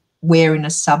at where in a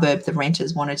suburb the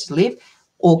renters wanted to live,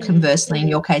 or conversely, in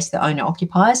your case, the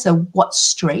owner-occupier. So what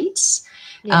streets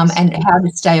and how to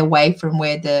stay away from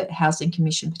where the Housing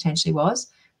Commission potentially was.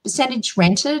 Percentage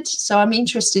rented. So I'm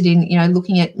interested in, you know,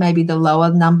 looking at maybe the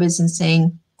lower numbers and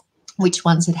seeing which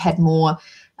ones had more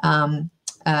owner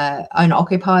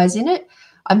occupiers in it.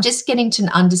 I'm just getting to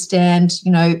understand,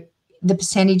 you know, the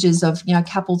percentages of, you know,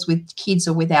 couples with kids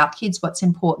or without kids, what's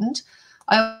important.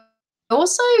 I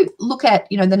also look at,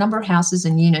 you know, the number of houses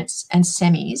and units and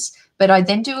semis, but I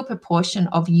then do a proportion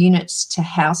of units to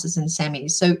houses and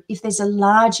semis. So if there's a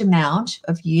large amount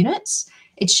of units,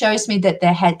 it shows me that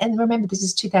there had, and remember this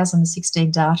is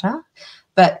 2016 data,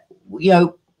 but, you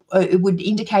know, it would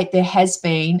indicate there has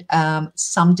been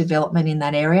some development in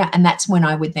that area, and that's when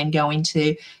I would then go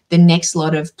into the next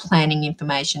lot of planning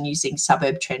information using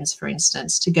suburb trends, for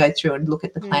instance, to go through and look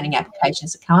at the planning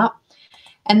applications that come up.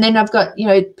 And then I've got, you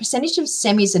know, percentage of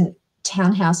semis and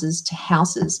townhouses to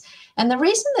houses. And the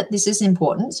reason that this is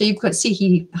important, so you've got, see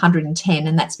here, 110,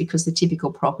 and that's because the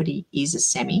typical property is a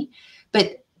semi.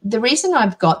 But the reason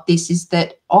I've got this is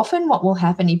that often what will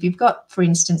happen if you've got, for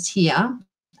instance, here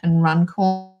and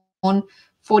Runcorn,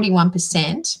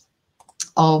 41%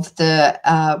 of the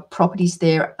properties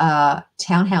there are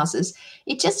townhouses,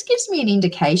 it just gives me an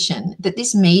indication that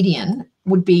this median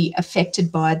would be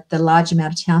affected by the large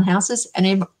amount of townhouses.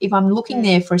 And if I'm looking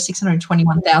there for a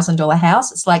 $621,000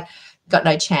 house, it's like, got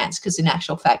no chance, because in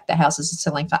actual fact, the houses are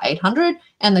selling for 800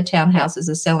 and the townhouses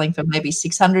are selling for maybe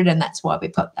 600, and that's why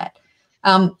we've got that.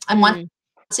 And once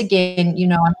again, you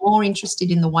know, I'm more interested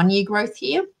in the 1 year growth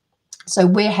here. So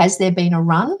where has there been a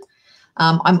run?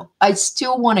 I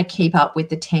still want to keep up with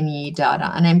the 10-year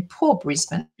data. And then poor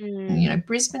Brisbane, you know,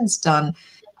 Brisbane's done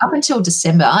up until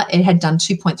December, it had done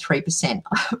 2.3%.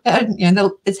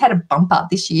 It's had a bump up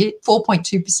this year,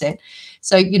 4.2%.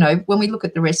 So, when we look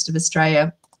at the rest of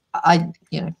Australia,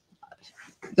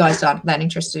 guys aren't that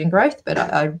interested in growth, but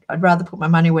I'd rather put my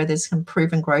money where there's some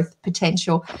proven growth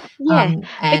potential. Yeah,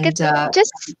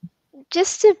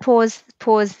 just to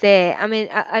pause there. I mean,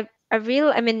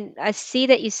 I see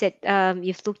that you said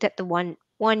you've looked at the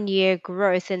one year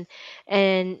growth,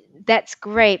 and that's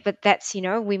great, but that's,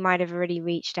 we might have already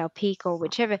reached our peak or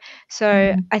whichever.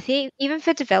 So I think even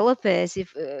for developers,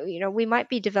 if we might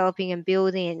be developing and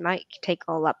building, it might take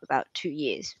all up about 2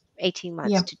 years, 18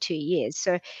 months to 2 years.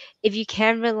 So if you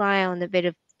can rely on a bit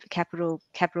of capital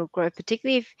growth,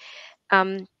 particularly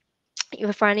if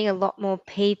you're finding a lot more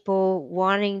people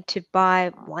wanting to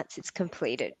buy once it's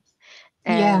completed,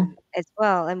 as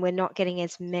well, and we're not getting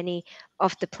as many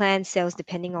off the plan sales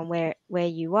depending on where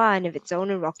you are, and if it's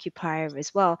owner occupier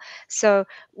as well. So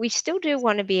we still do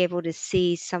want to be able to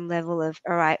see some level of,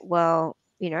 all right, well,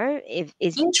 if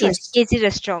is it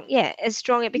a strong,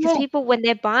 because people, when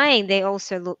they're buying, they're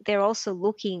also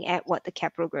looking at what the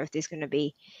capital growth is going to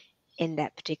be in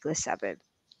that particular suburb.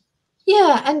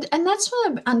 Yeah, and that's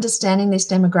why understanding this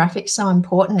demographic is so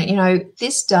important.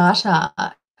 This data,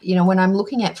 when I'm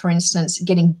looking at, for instance,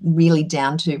 getting really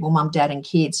down to, well, mum, dad, and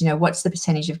kids, what's the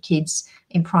percentage of kids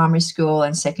in primary school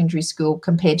and secondary school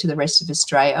compared to the rest of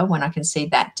Australia, when I can see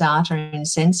that data in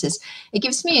census, it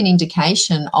gives me an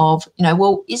indication of,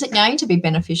 well, is it going to be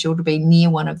beneficial to be near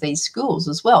one of these schools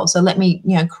as well? So let me,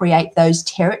 create those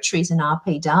territories in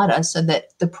RP data so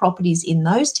that the properties in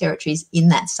those territories in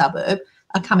that suburb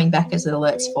are coming back as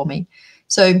alerts for me.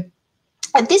 So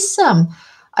this,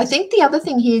 I think the other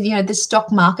thing here, the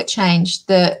stock market change,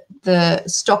 the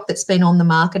stock that's been on the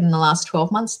market in the last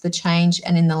 12 months, the change,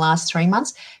 and in the last 3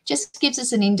 months, just gives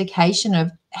us an indication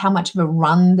of how much of a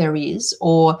run there is,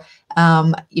 or,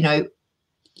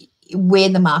 where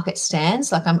the market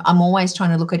stands. Like I'm always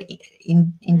trying to look at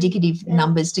indicative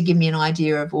numbers to give me an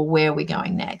idea of, well, where are we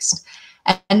going next?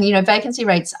 And vacancy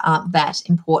rates aren't that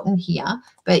important here,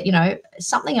 but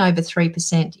something over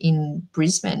 3% in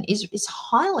Brisbane is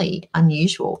highly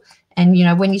unusual. And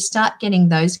when you start getting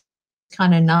those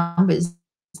kind of numbers,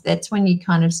 that's when you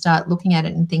kind of start looking at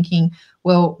it and thinking,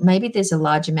 well, maybe there's a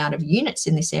large amount of units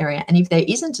in this area. And if there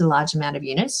isn't a large amount of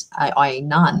units, i.e.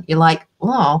 none, you're like,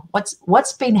 oh,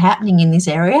 what's been happening in this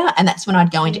area? And that's when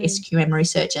I'd go into SQM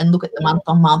research and look at the month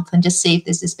on month and just see if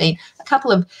there's been a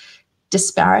couple of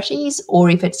disparities, or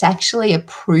if it's actually a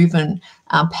proven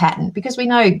pattern. Because we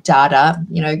know data,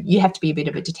 you have to be a bit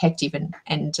of a detective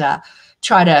and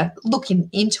try to look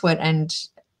into it and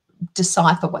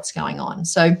decipher what's going on.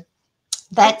 So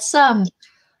that's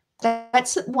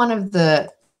one of the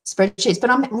spreadsheets. But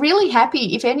I'm really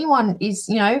happy if anyone is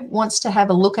wants to have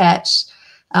a look at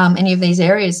any of these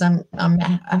areas. I'm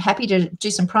happy to do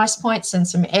some price points and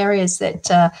some areas that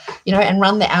and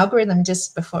run the algorithm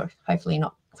just before, hopefully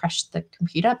not crash the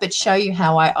computer, but show you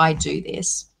how I do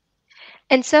this.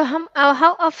 And so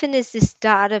how often is this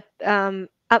data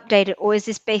updated, or is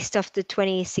this based off the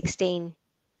 2016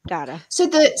 data? So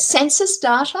the census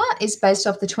data is based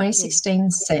off the 2016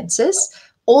 census.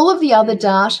 All of the other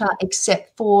data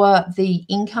except for the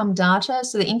income data.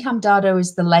 So the income data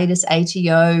is the latest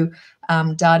ATO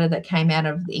data that came out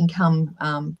of the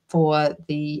income for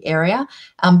the area.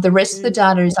 The rest of the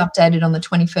data is updated on the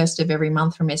 21st of every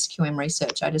month from SQM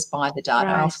Research. I just buy the data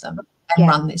off them and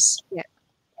run this.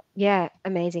 Yeah,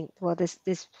 amazing. Well, there's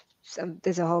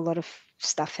a whole lot of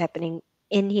stuff happening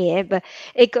in here, but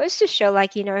it goes to show,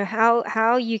 like,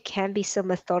 how you can be so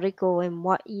methodical in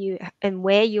what you and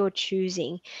where you're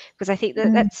choosing, because I think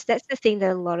that's the thing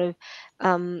that a lot of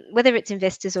whether it's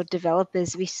investors or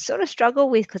developers, we sort of struggle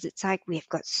with, because it's like we've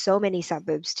got so many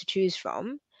suburbs to choose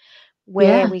from.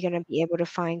 Where are we going to be able to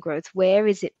find growth? Where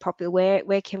is it popular?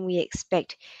 Where can we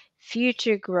expect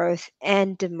future growth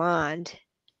and demand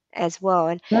as well?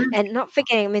 And not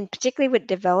forgetting, I mean, particularly with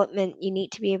development, you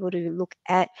need to be able to look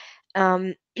at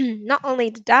not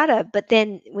only the data, but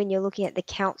then when you're looking at the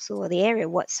council or the area,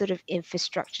 what sort of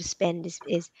infrastructure spend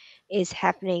is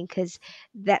happening, because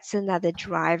that's another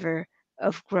driver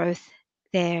of growth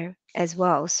there as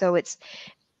well. So it's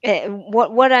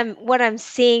what I'm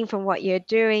seeing from what you're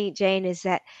doing, Jane, is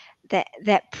that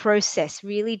process,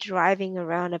 really driving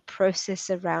around a process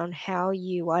around how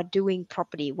you are doing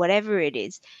property, whatever it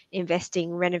is,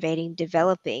 investing, renovating,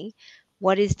 developing.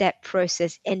 What is that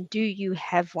process, and do you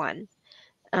have one?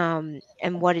 And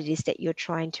what it is that you're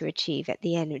trying to achieve at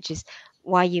the end, which is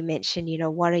why you mentioned,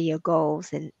 what are your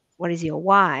goals and what is your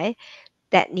why?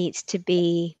 That needs to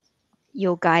be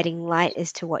your guiding light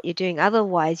as to what you're doing.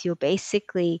 Otherwise, you're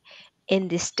basically in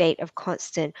this state of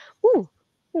constant,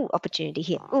 opportunity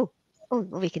here.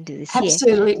 We can do this here.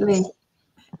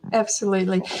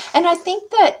 Absolutely. And I think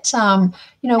that,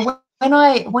 you know, when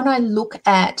I look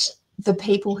at the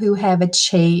people who have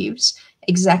achieved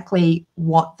exactly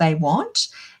what they want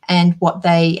and what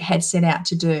they had set out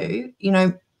to do, you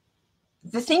know,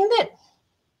 the thing that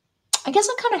I guess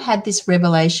I kind of had this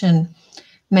revelation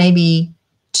maybe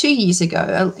 2 years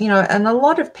ago, you know, and a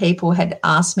lot of people had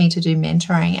asked me to do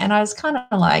mentoring, and I was kind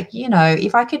of like, you know,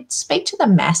 if I could speak to the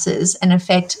masses and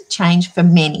affect change for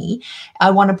many, I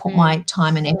want to put my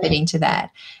time and effort into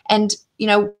that. And, you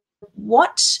know,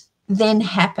 what then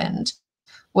happened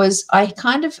was I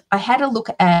had a look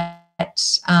at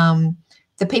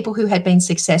the people who had been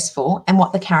successful and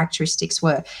what the characteristics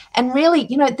were. And really,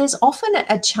 you know, there's often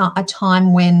a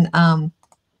time when,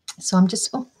 so I'm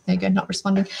just, there you go, not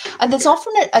responding. And there's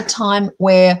often a time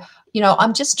where, you know,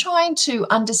 I'm just trying to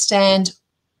understand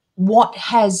what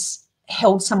has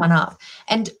held someone up.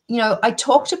 And, you know, I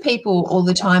talk to people all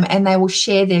the time and they will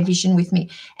share their vision with me.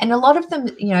 And a lot of them,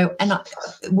 you know, and I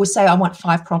will say, I want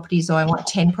 5 properties or I want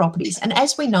 10 properties. And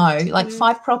as we know, like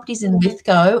 5 properties in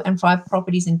Lithgow and 5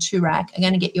 properties in Toorak are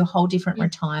going to get you a whole different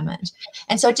retirement.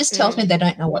 And so it just tells me they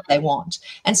don't know what they want.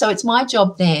 And so it's my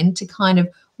job then to kind of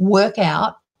work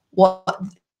out what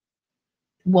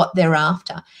they're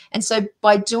after. And so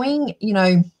by doing, you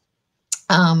know,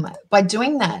 by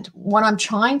doing that, what I'm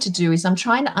trying to do is I'm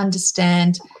trying to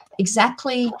understand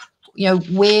exactly, you know,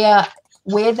 where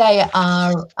they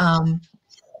are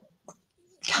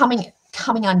coming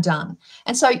undone.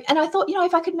 And so, and I thought, you know,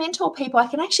 if I could mentor people, I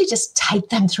can actually just take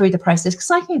them through the process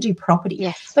because I can do property.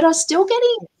 Yes. But I was still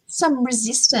getting some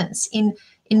resistance in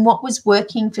what was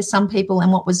working for some people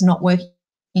and what was not working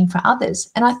for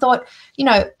others. And I thought, you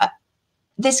know,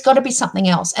 there's got to be something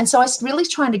else. And so I was really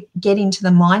trying to get into the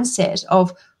mindset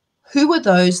of who were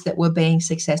those that were being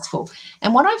successful.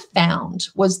 And what I found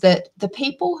was that the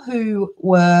people who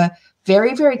were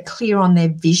very, very clear on their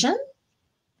vision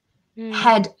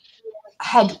had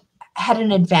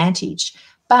an advantage,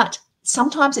 but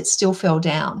sometimes it still fell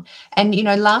down. And, you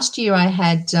know, last year I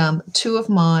had 2 of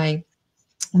my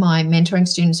mentoring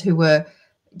students who were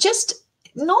just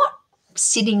not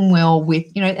sitting well with,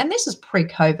 you know, and this is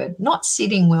pre-COVID, not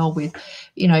sitting well with,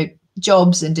 you know,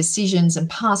 jobs and decisions and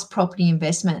past property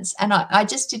investments. And I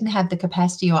just didn't have the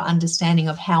capacity or understanding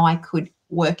of how I could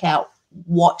work out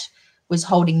what was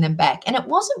holding them back. And it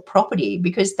wasn't property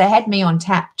because they had me on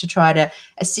tap to try to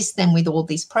assist them with all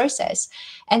this process.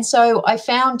 And so I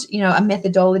found, you know, a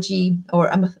methodology or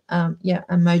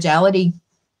a modality,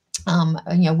 you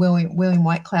know, William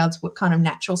White Cloud's kind of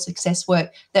natural success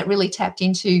work that really tapped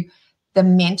into the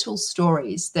mental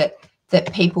stories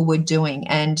that people were doing,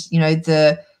 and, you know,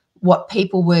 what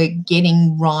people were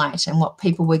getting right and what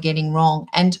people were getting wrong.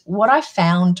 And what I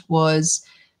found was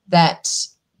that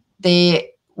there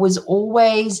was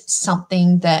always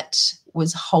something that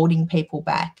was holding people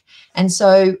back. And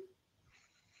so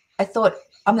I thought,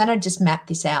 I'm going to just map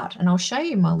this out, and I'll show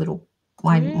you my little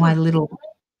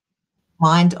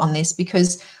mind on this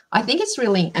because I think it's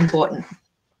really important.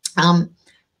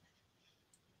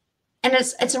 And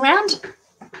it's around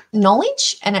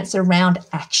knowledge and it's around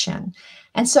action.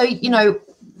 And so, you know,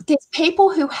 there's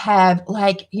people who have,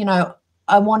 like, you know,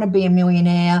 I want to be a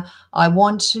millionaire. I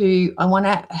want to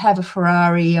have a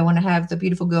Ferrari. I want to have the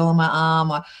beautiful girl on my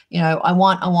arm. You know, I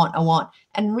want.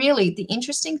 And really the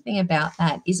interesting thing about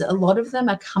that is a lot of them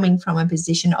are coming from a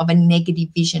position of a negative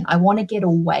vision. I want to get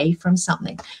away from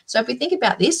something. So if we think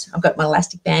about this, I've got my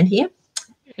elastic band here.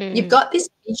 You've got this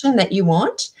vision that you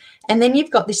want, and then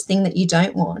you've got this thing that you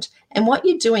don't want. And what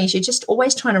you're doing is you're just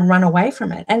always trying to run away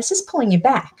from it, and it's just pulling you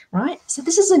back, right? So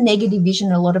this is a negative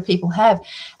vision a lot of people have.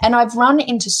 And I've run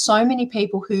into so many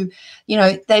people who, you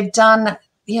know, they've done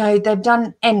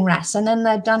NRAS, and then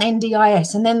they've done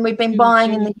NDIS, and then we've been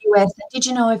buying in the US. Did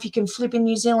you know if you can flip in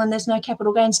New Zealand, there's no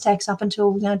capital gains tax up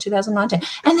until, you know, 2019?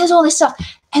 And there's all this stuff.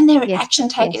 And they're action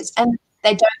takers. And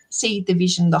they don't see the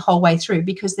vision the whole way through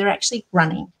because they're actually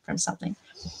running from something.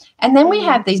 And then we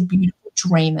have these beautiful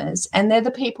dreamers, and they're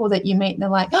the people that you meet and they're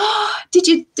like, oh, did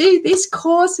you do this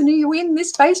course, and are you in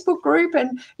this Facebook group?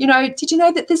 And, you know, did you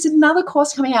know that there's another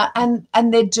course coming out? And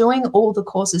they're doing all the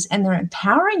courses and they're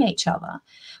empowering each other.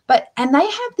 And they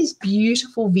have this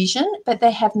beautiful vision, but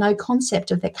they have no concept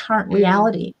of their current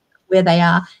reality, where they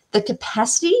are, the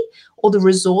capacity or the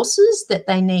resources that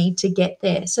they need to get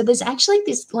there. So there's actually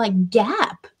this like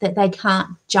gap that they can't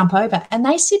jump over, and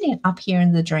they sit up here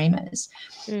in the dreamers.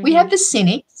 We have the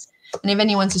cynics, And if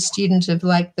anyone's a student of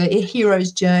like the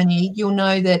hero's journey, you'll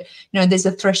know that, there's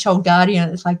a threshold guardian.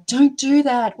 It's like, don't do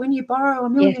that. When you borrow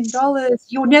 $1 million,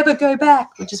 you'll never go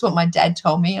back, which is what my dad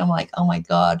told me. I'm like, oh my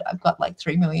God, I've got like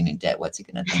 $3 million in debt. What's he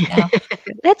going to think now?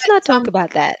 Let's not talk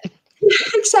about that.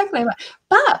 Exactly.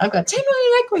 But I've got 10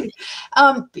 million equity.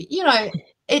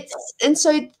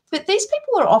 But these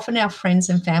people are often our friends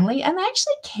and family, and they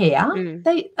actually care.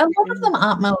 A lot of them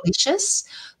aren't malicious.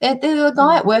 They're the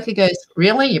guy at work who goes,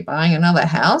 really, you're buying another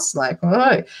house? Like,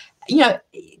 oh, they're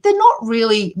not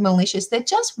really malicious. They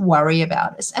just worry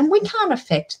about us, and we can't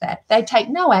affect that. They take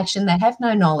no action. They have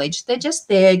no knowledge. They're just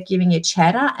there giving you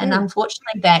chatter, and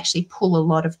unfortunately, they actually pull a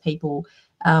lot of people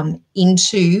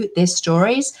into their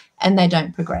stories, and they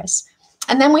don't progress.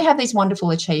 And then we have these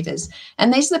wonderful achievers,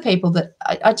 and these are the people that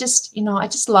I just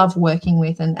love working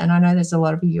with. And I know there's a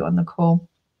lot of you on the call,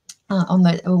 on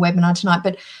the webinar tonight,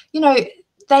 but,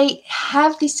 they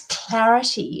have this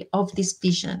clarity of this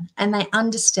vision, and they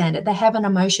understand it. They have an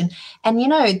emotion. And,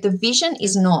 the vision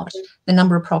is not the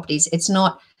number of properties. It's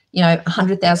not,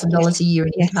 $100,000 a year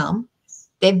in income.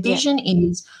 Their vision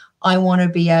is, I want to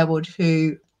be able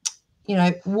to,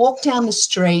 walk down the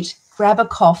street, grab a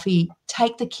coffee,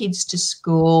 take the kids to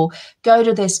school, go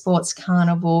to their sports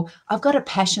carnival. I've got a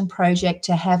passion project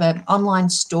to have an online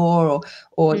store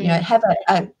or have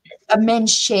a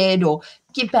men's shed or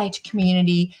give back to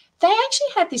community. They actually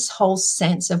have this whole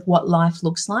sense of what life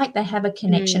looks like. They have a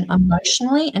connection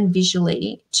emotionally and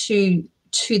visually to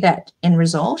that end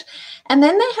result. And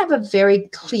then they have a very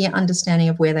clear understanding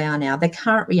of where they are now, their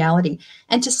current reality.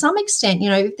 And to some extent,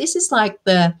 this is like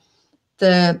the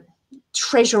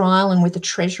treasure island with a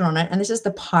treasure on it, and this is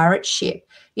the pirate ship.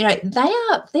 They're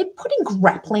putting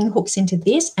grappling hooks into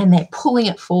this, and they're pulling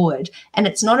it forward, and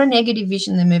it's not a negative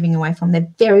vision they're moving away from. They're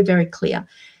very, very clear.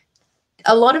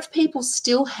 A lot of people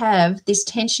still have this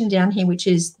tension down here, which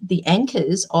is the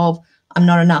anchors of, I'm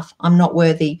not enough, I'm not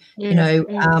worthy, I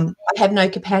have no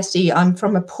capacity, I'm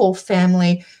from a poor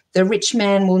family, the rich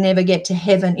man will never get to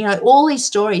heaven, all these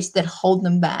stories that hold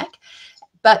them back.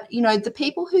 But the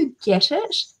people who get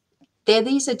it, they're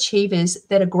these achievers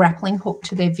that are grappling hooked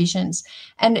to their visions.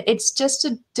 And it's just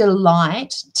a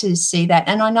delight to see that.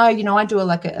 And I know, I do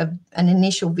an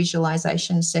initial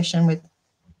visualization session with,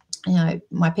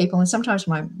 my people, and sometimes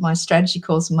my strategy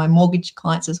calls, my mortgage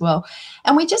clients as well.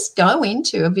 And we just go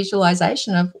into a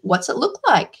visualization of what's it look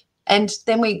like. And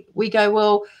then we go,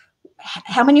 well,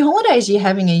 how many holidays are you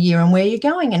having a year, and where are you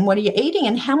going, and what are you eating,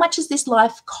 and how much does this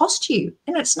life cost you?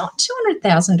 And it's not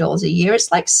 $200,000 a year.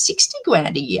 It's like 60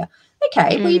 grand a year.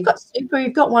 Okay, well, you've got super,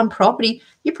 you've got one property.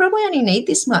 You probably only need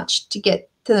this much to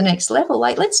get to the next level.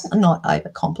 Like, let's not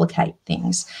overcomplicate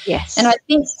things. Yes. And I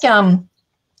think, I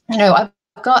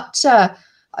got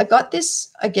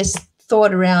this, I guess,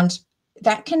 thought around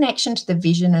that connection to the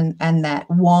vision and that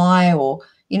why, or,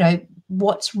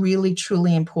 what's really,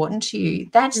 truly important to you.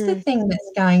 That's the thing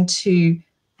that's going to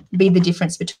be the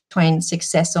difference between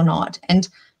success or not. And,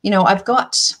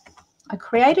 I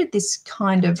created this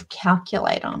kind of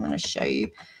calculator. I'm going to show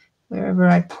you wherever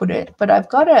I put it. But I've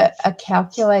got a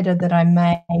calculator that I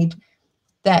made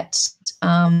that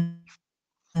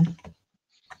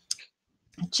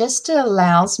just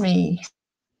allows me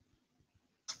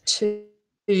to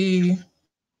see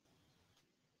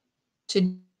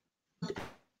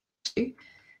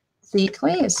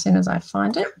clear as soon as I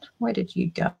find it. Where did you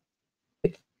go?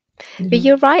 But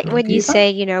you're right when you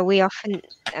say, we often,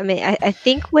 I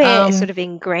think we're sort of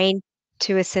ingrained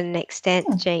to a certain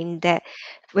extent, Jane, that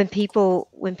when people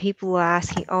are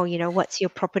asking, what's your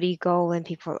property goal? And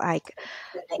people are like,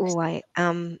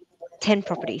 10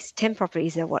 properties. 10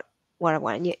 properties are what I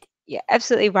want. And you're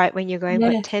absolutely right when you're going,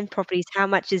 but 10 properties, how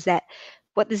much is that?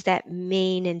 What does that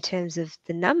mean in terms of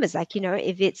the numbers? Like,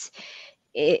 if it's,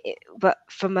 but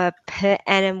from a per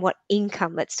annum, what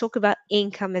income? Let's talk about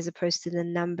income as opposed to the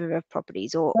number of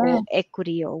properties or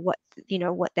equity, or what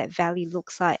that value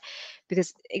looks like.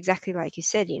 Because exactly like you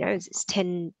said, it's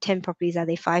 10 properties. Are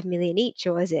they 5 million each,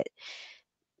 or is it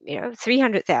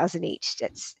 300,000 each?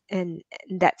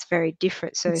 That's very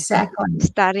different. So exactly.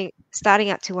 starting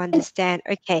up to understand,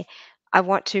 okay, I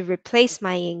want to replace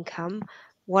my income.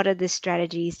 What are the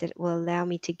strategies that will allow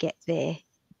me to get there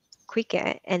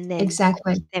quicker? And then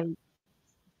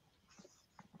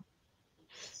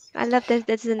I love that.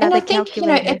 That's another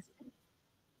calculator.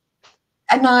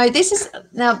 I know this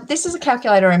is a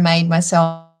calculator I made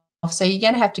myself. So you're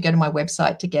going to have to go to my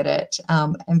website to get it,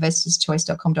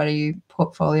 investorschoice.com.au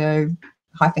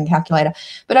portfolio-calculator.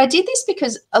 But I did this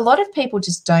because a lot of people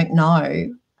just don't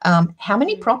know how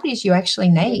many properties you actually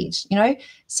need.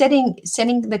 Setting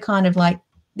the kind of like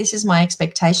this is my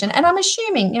expectation. And I'm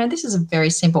assuming, this is a very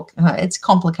simple, it's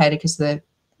complicated because the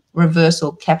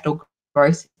reversal capital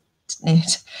growth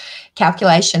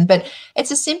calculation, but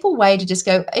it's a simple way to just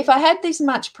go, if I had this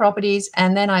much properties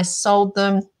and then I sold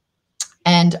them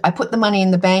and I put the money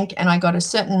in the bank and I got a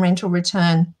certain rental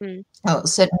return, or a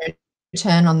certain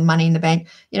return on the money in the bank,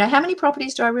 how many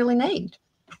properties do I really need?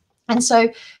 And so,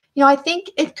 I think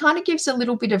it kind of gives a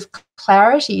little bit of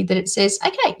clarity that it says,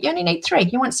 okay, you only need 3.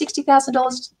 You want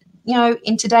 $60,000,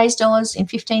 in today's dollars, in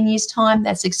 15 years' time,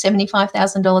 that's like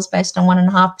 $75,000 based on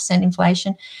 1.5%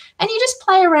 inflation. And you just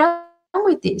play around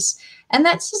with this. And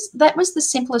that was the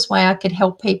simplest way I could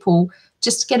help people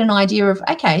just get an idea of,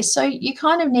 okay, so you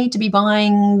kind of need to be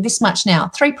buying this much now,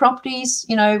 3 properties,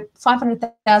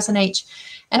 $500,000 each.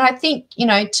 And I think,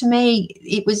 to me,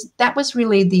 that was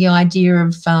really the idea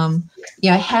of,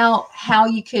 how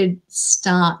you could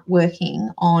start working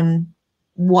on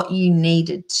what you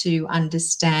needed to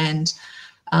understand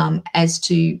as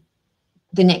to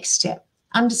the next step.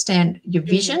 Understand your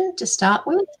vision to start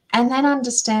with, and then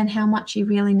understand how much you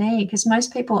really need, because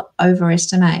most people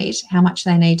overestimate how much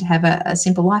they need to have a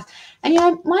simple life. And,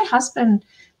 my husband,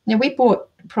 we bought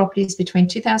properties between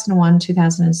 2001 and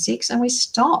 2006, and we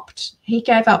stopped. He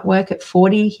gave up work at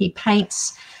 40. He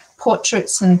paints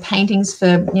portraits and paintings for,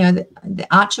 the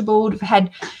𝗚𝗏𝗃𝗾𝗂𝗏.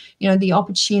 Had, the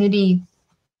opportunity,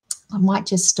 I might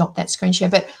just stop that screen share,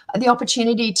 but the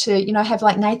opportunity to, have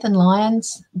like Nathan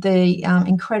Lyons, the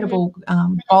incredible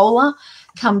bowler,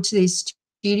 come to this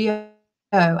studio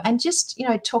and just,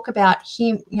 talk about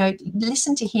him,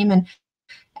 listen to him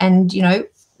and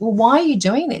well, why are you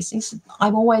doing this? He said,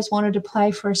 I've always wanted to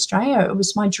play for Australia. It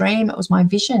was my dream. It was my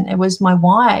vision. It was my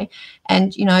why.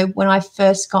 And, when I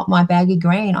first got my baggy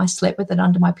green, I slept with it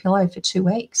under my pillow for 2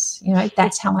 weeks.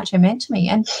 That's how much it meant to me.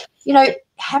 And,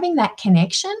 having that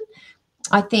connection,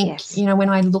 I think, when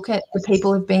I look at the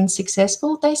people who've been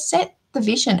successful, they set the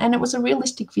vision, and it was a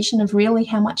realistic vision of really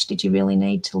how much did you really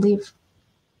need to live.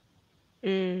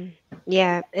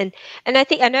 Yeah, and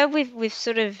I know we've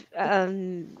sort of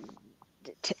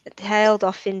tailed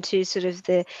off into sort of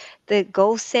the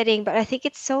goal setting, but I think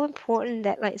it's so important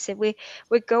that, like I said, we're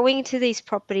going to these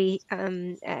property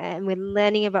and we're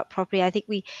learning about property. I think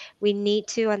we need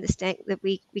to understand that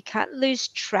we can't lose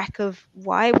track of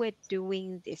why we're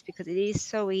doing this, because it is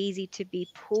so easy to be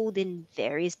pulled in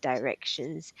various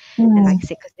directions. And like I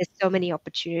said, because there's so many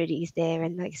opportunities there,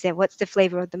 and like I said, what's the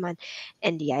flavor of the month?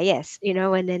 NDIS,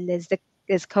 and then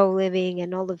there's co-living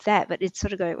and all of that, but it's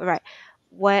sort of going, all right,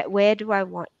 where do I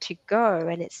want to go?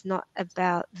 And it's not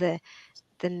about the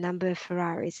number of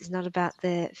Ferraris. It's not about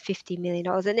the $50 million.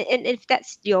 And if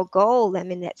that's your goal, I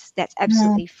mean, that's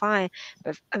absolutely fine.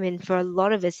 But I mean, for a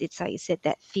lot of us, it's like you said,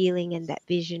 that feeling and that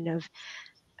vision of,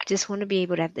 I just want to be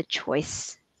able to have the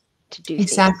choice to do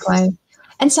exactly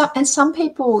things. And some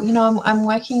people, I'm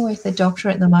working with a doctor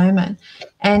at the moment,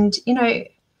 and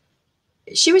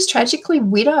she was tragically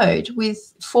widowed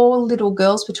with 4 little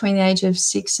girls between the age of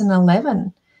 6 and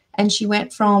 11. And she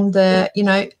went from the,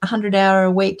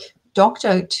 100-hour-a-week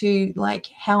doctor to, like,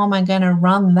 how am I going to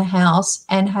run the house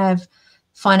and have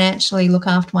financially look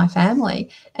after my family?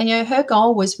 And, her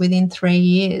goal was within 3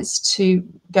 years to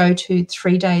go to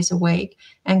 3 days a week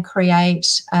and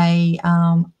create a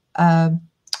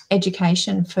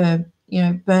education for,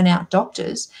 burnout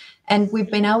doctors. And we've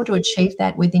been able to achieve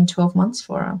that within 12 months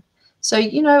for her. So,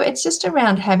 it's just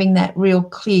around having that real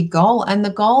clear goal. And the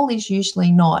goal is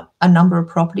usually not a number of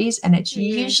properties, and it's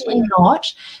usually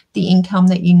not the income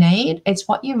that you need. It's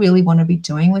what you really want to be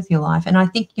doing with your life. And I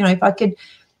think, if I could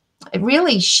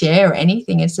really share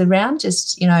anything, it's around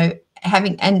just,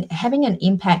 having an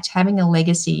impact, having a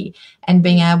legacy, and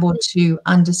being able to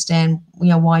understand,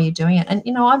 why you're doing it. And,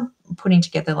 I'm putting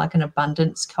together like an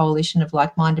abundance coalition of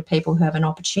like-minded people who have an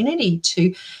opportunity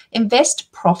to invest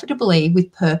profitably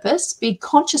with purpose, be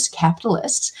conscious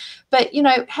capitalists, but,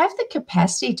 have the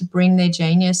capacity to bring their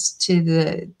genius to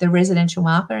the residential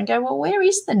market and go, well, where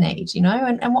is the need,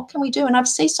 and what can we do? And I've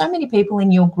seen so many people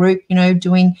in your group,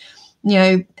 doing,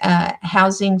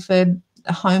 housing for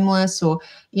homeless, or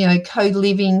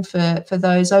co-living for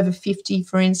those over 50,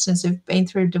 for instance, who've been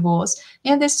through divorce.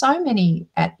 There's so many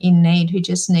in need who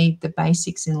just need the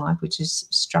basics in life, which is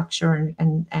structure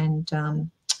and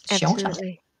shelter.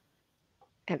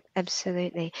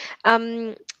 Absolutely.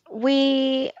 I'd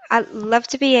love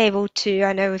to be able to,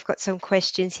 I know we've got some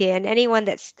questions here, and anyone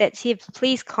that's here,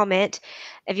 please comment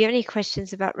if you have any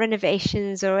questions about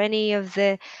renovations or any of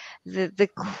the the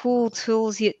cool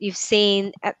tools you've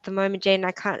seen at the moment, Jane.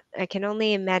 I can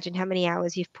only imagine how many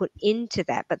hours you've put into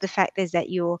that. But the fact is that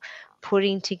you're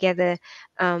putting together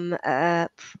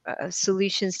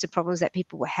solutions to problems that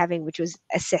people were having, which was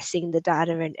assessing the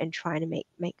data and trying to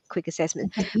make quick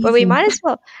assessments. Well, we might as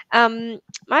well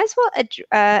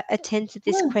attend to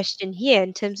this question here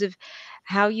in terms of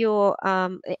how your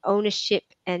ownership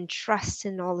and trust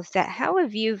and all of that. How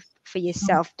have you for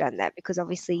yourself done that? Because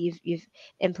obviously you've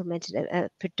implemented a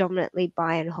predominantly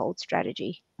buy and hold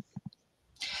strategy.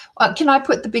 Can I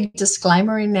put the big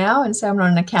disclaimer in now and say I'm not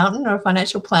an accountant or a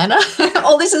financial planner?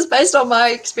 All this is based on my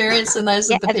experience and those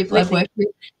of the people I've worked with.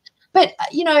 But,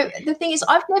 you know, the thing is,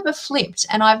 I've never flipped,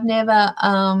 and I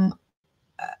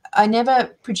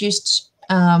never produced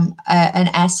an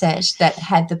asset that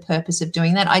had the purpose of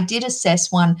doing that. I did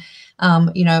assess one,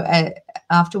 you know,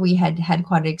 after we had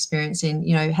quite an experience in,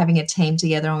 you know, having a team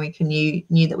together, and we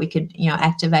knew that we could, you know,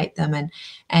 activate them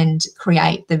and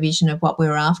create the vision of what we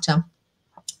were after.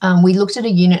 We looked at a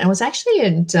unit, and it was actually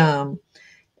it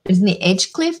was in the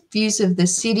Edgecliff, views of the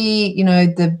city, you know,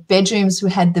 the bedrooms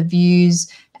had the views,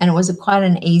 and it was quite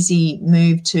an easy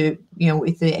move to, you know,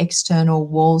 with the external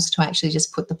walls to actually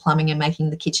just put the plumbing and making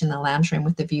the kitchen the lounge room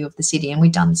with the view of the city. And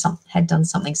had done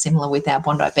something similar with our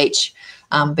Bondi Beach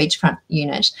beachfront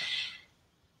unit.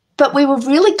 But we were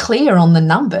really clear on the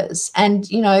numbers, and,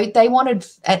 you know, they wanted,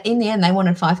 in the end, they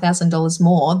wanted $5,000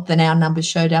 more than our numbers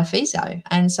showed our FISO.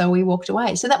 And so we walked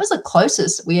away. So that was the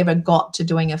closest we ever got to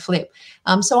doing a flip.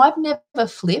 So I've never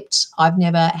flipped. I've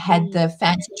never had the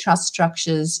fancy trust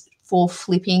structures for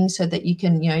flipping so that you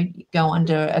can, you know, go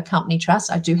under a company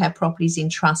trust. I do have properties in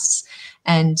trusts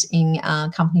and in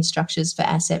company structures for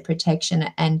asset protection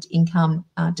and income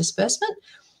disbursement.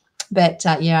 But,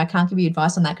 yeah, I can't give you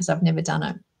advice on that because I've never done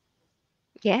it.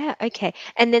 Yeah, okay.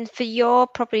 And then for your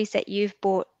properties that you've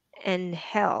bought and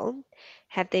held,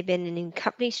 have they been in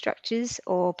company structures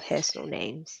or personal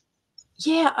names?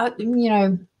 Yeah, you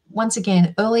know, once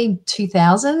again, early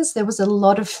 2000s, there was a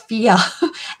lot of fear.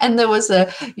 And there was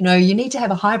you know, you need to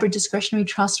have a hybrid discretionary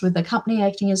trust with the company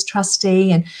acting as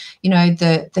trustee. And, you know,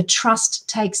 the trust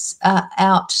takes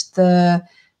out the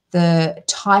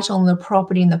title on the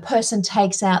property, and the person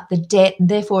takes out the debt, and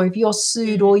therefore if you're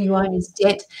sued, all you own is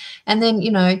debt. And then, you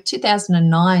know,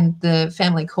 2009, the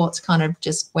family courts kind of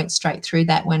just went straight through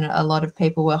that, when a lot of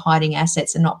people were hiding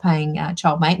assets and not paying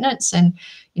child maintenance. And,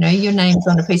 you know, your name's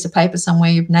on a piece of paper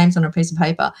somewhere, your name's on a piece of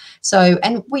paper. So,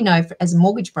 and we know as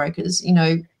mortgage brokers, you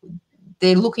know,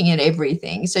 they're looking at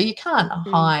everything, so you can't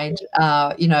hide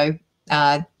you know,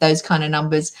 those kind of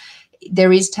numbers.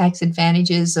 There is tax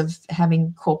advantages of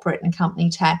having corporate and company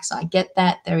tax. I get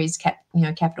that. There is you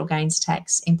know, capital gains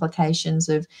tax implications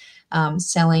of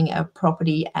selling a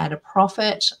property at a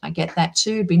profit. I get that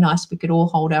too. It'd be nice if we could all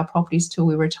hold our properties till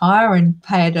we retire and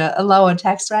pay at a lower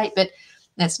tax rate, but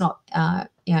that's not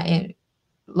you know,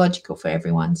 logical for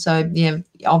everyone. So, yeah,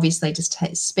 obviously just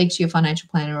speak to your financial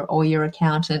planner or your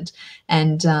accountant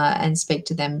and speak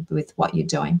to them with what you're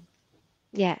doing.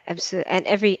 Yeah, absolutely.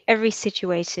 And every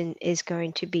situation is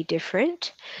going to be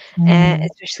different,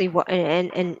 especially what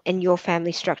and your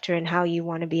family structure and how you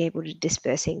want to be able to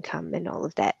disperse income and all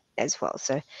of that as well.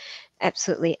 So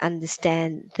absolutely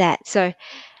understand that. So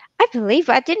I believe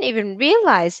I didn't even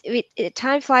realize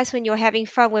time flies when you're having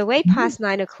fun. We're way past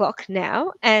 9 o'clock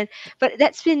now, but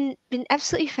that's been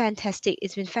absolutely fantastic.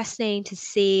 It's been fascinating to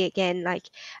see again, like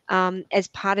as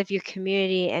part of your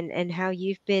community and how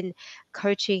you've been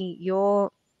coaching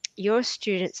your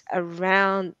students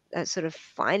around sort of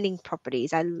finding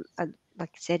properties. I like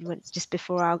I said, just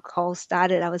before our call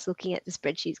started, I was looking at the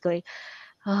spreadsheets going,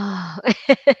 oh,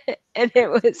 and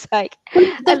it was like,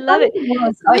 I love it.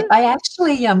 I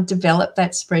actually developed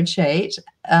that spreadsheet.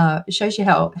 It shows you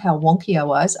how wonky I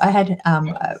was. I had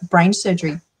brain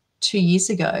surgery 2 years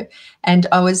ago, and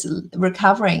I was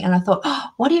recovering, and I thought, oh,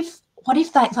 what if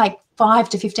that, like, 5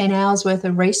 to 15 hours worth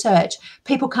of research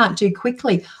people can't do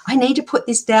quickly? I need to put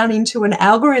this down into an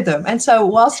algorithm. And so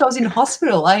whilst I was in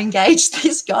hospital, I engaged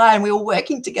this guy, and we were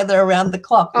working together around the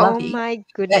clock. Oh, my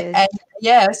goodness. And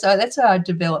yeah, so that's how I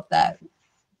developed that.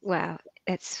 Wow,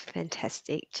 that's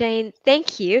fantastic. Jane,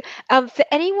 thank you. For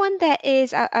anyone that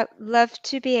is, I'd love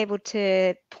to be able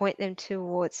to point them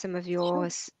towards some of your,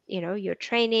 you know, your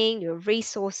training, your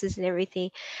resources and everything.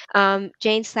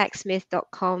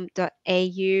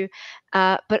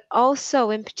 janeslacksmith.com.au, but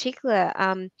also in particular,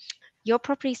 your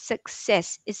property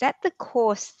success. Is that the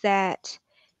course that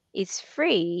is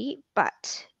free,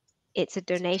 but it's a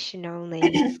donation only?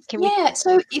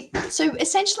 So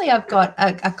essentially I've got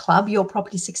a club, Your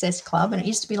Property Success Club, and it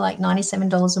used to be like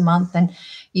 $97 a month, and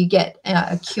you get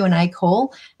a Q&A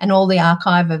call and all the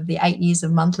archive of the 8 years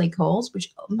of monthly calls,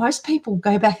 which most people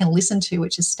go back and listen to,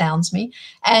 which astounds me,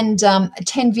 and 10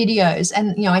 videos.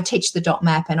 And, you know, I teach the dot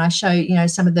map and I show, you know,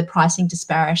 some of the pricing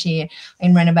disparity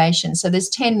in renovation. So there's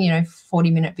 10, you know,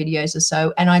 40-minute videos or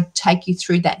so, and I take you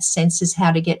through that census,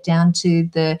 how to get down to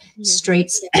the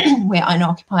streets where owner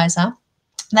occupiers are.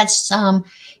 That's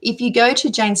if you go to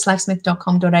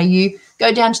janeslacksmith.com.au,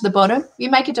 go down to the bottom, you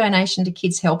make a donation to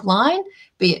Kids Helpline,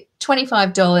 be it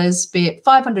 $25, be it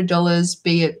 $500,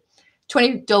 be it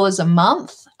 $20 a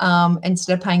month,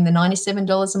 instead of paying the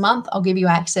 $97 a month. I'll give you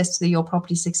access to the Your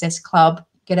Property Success Club,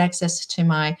 get access to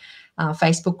my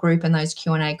Facebook group and those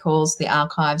Q&A calls, the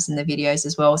archives and the videos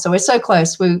as well. So we're so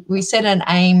close. We set an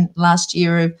aim last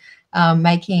year of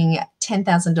making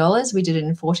 $10,000. We did it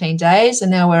in 14 days,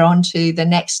 and now we're on to the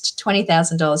next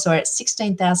 $20,000. So we're at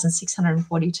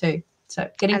 16,642. So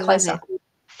getting closer.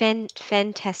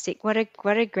 Fantastic. What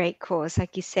a great cause.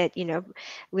 Like you said, you know,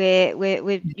 you're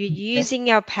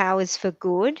using our powers for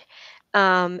good.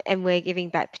 And we're giving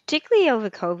back, particularly over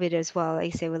COVID as well.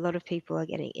 Like I say, a lot of people are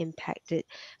getting impacted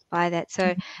by that.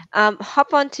 So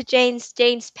hop on to Jane's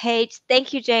page.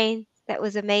 Thank you, Jane. That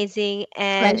was amazing.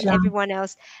 And Pleasure. everyone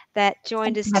else that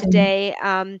joined us today,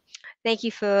 thank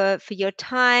you for your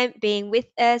time being with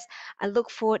us. I look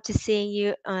forward to seeing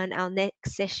you on our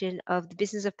next session of the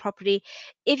Business of Property.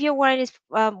 If you're wanting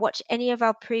to watch any of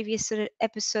our previous sort of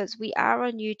episodes, we are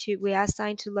on YouTube. We are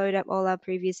starting to load up all our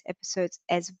previous episodes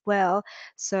as well.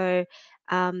 So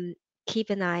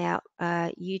keep an eye out,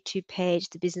 YouTube page,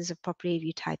 The Business of Property, if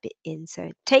you type it in.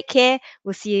 So take care.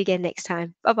 We'll see you again next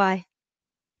time. Bye-bye.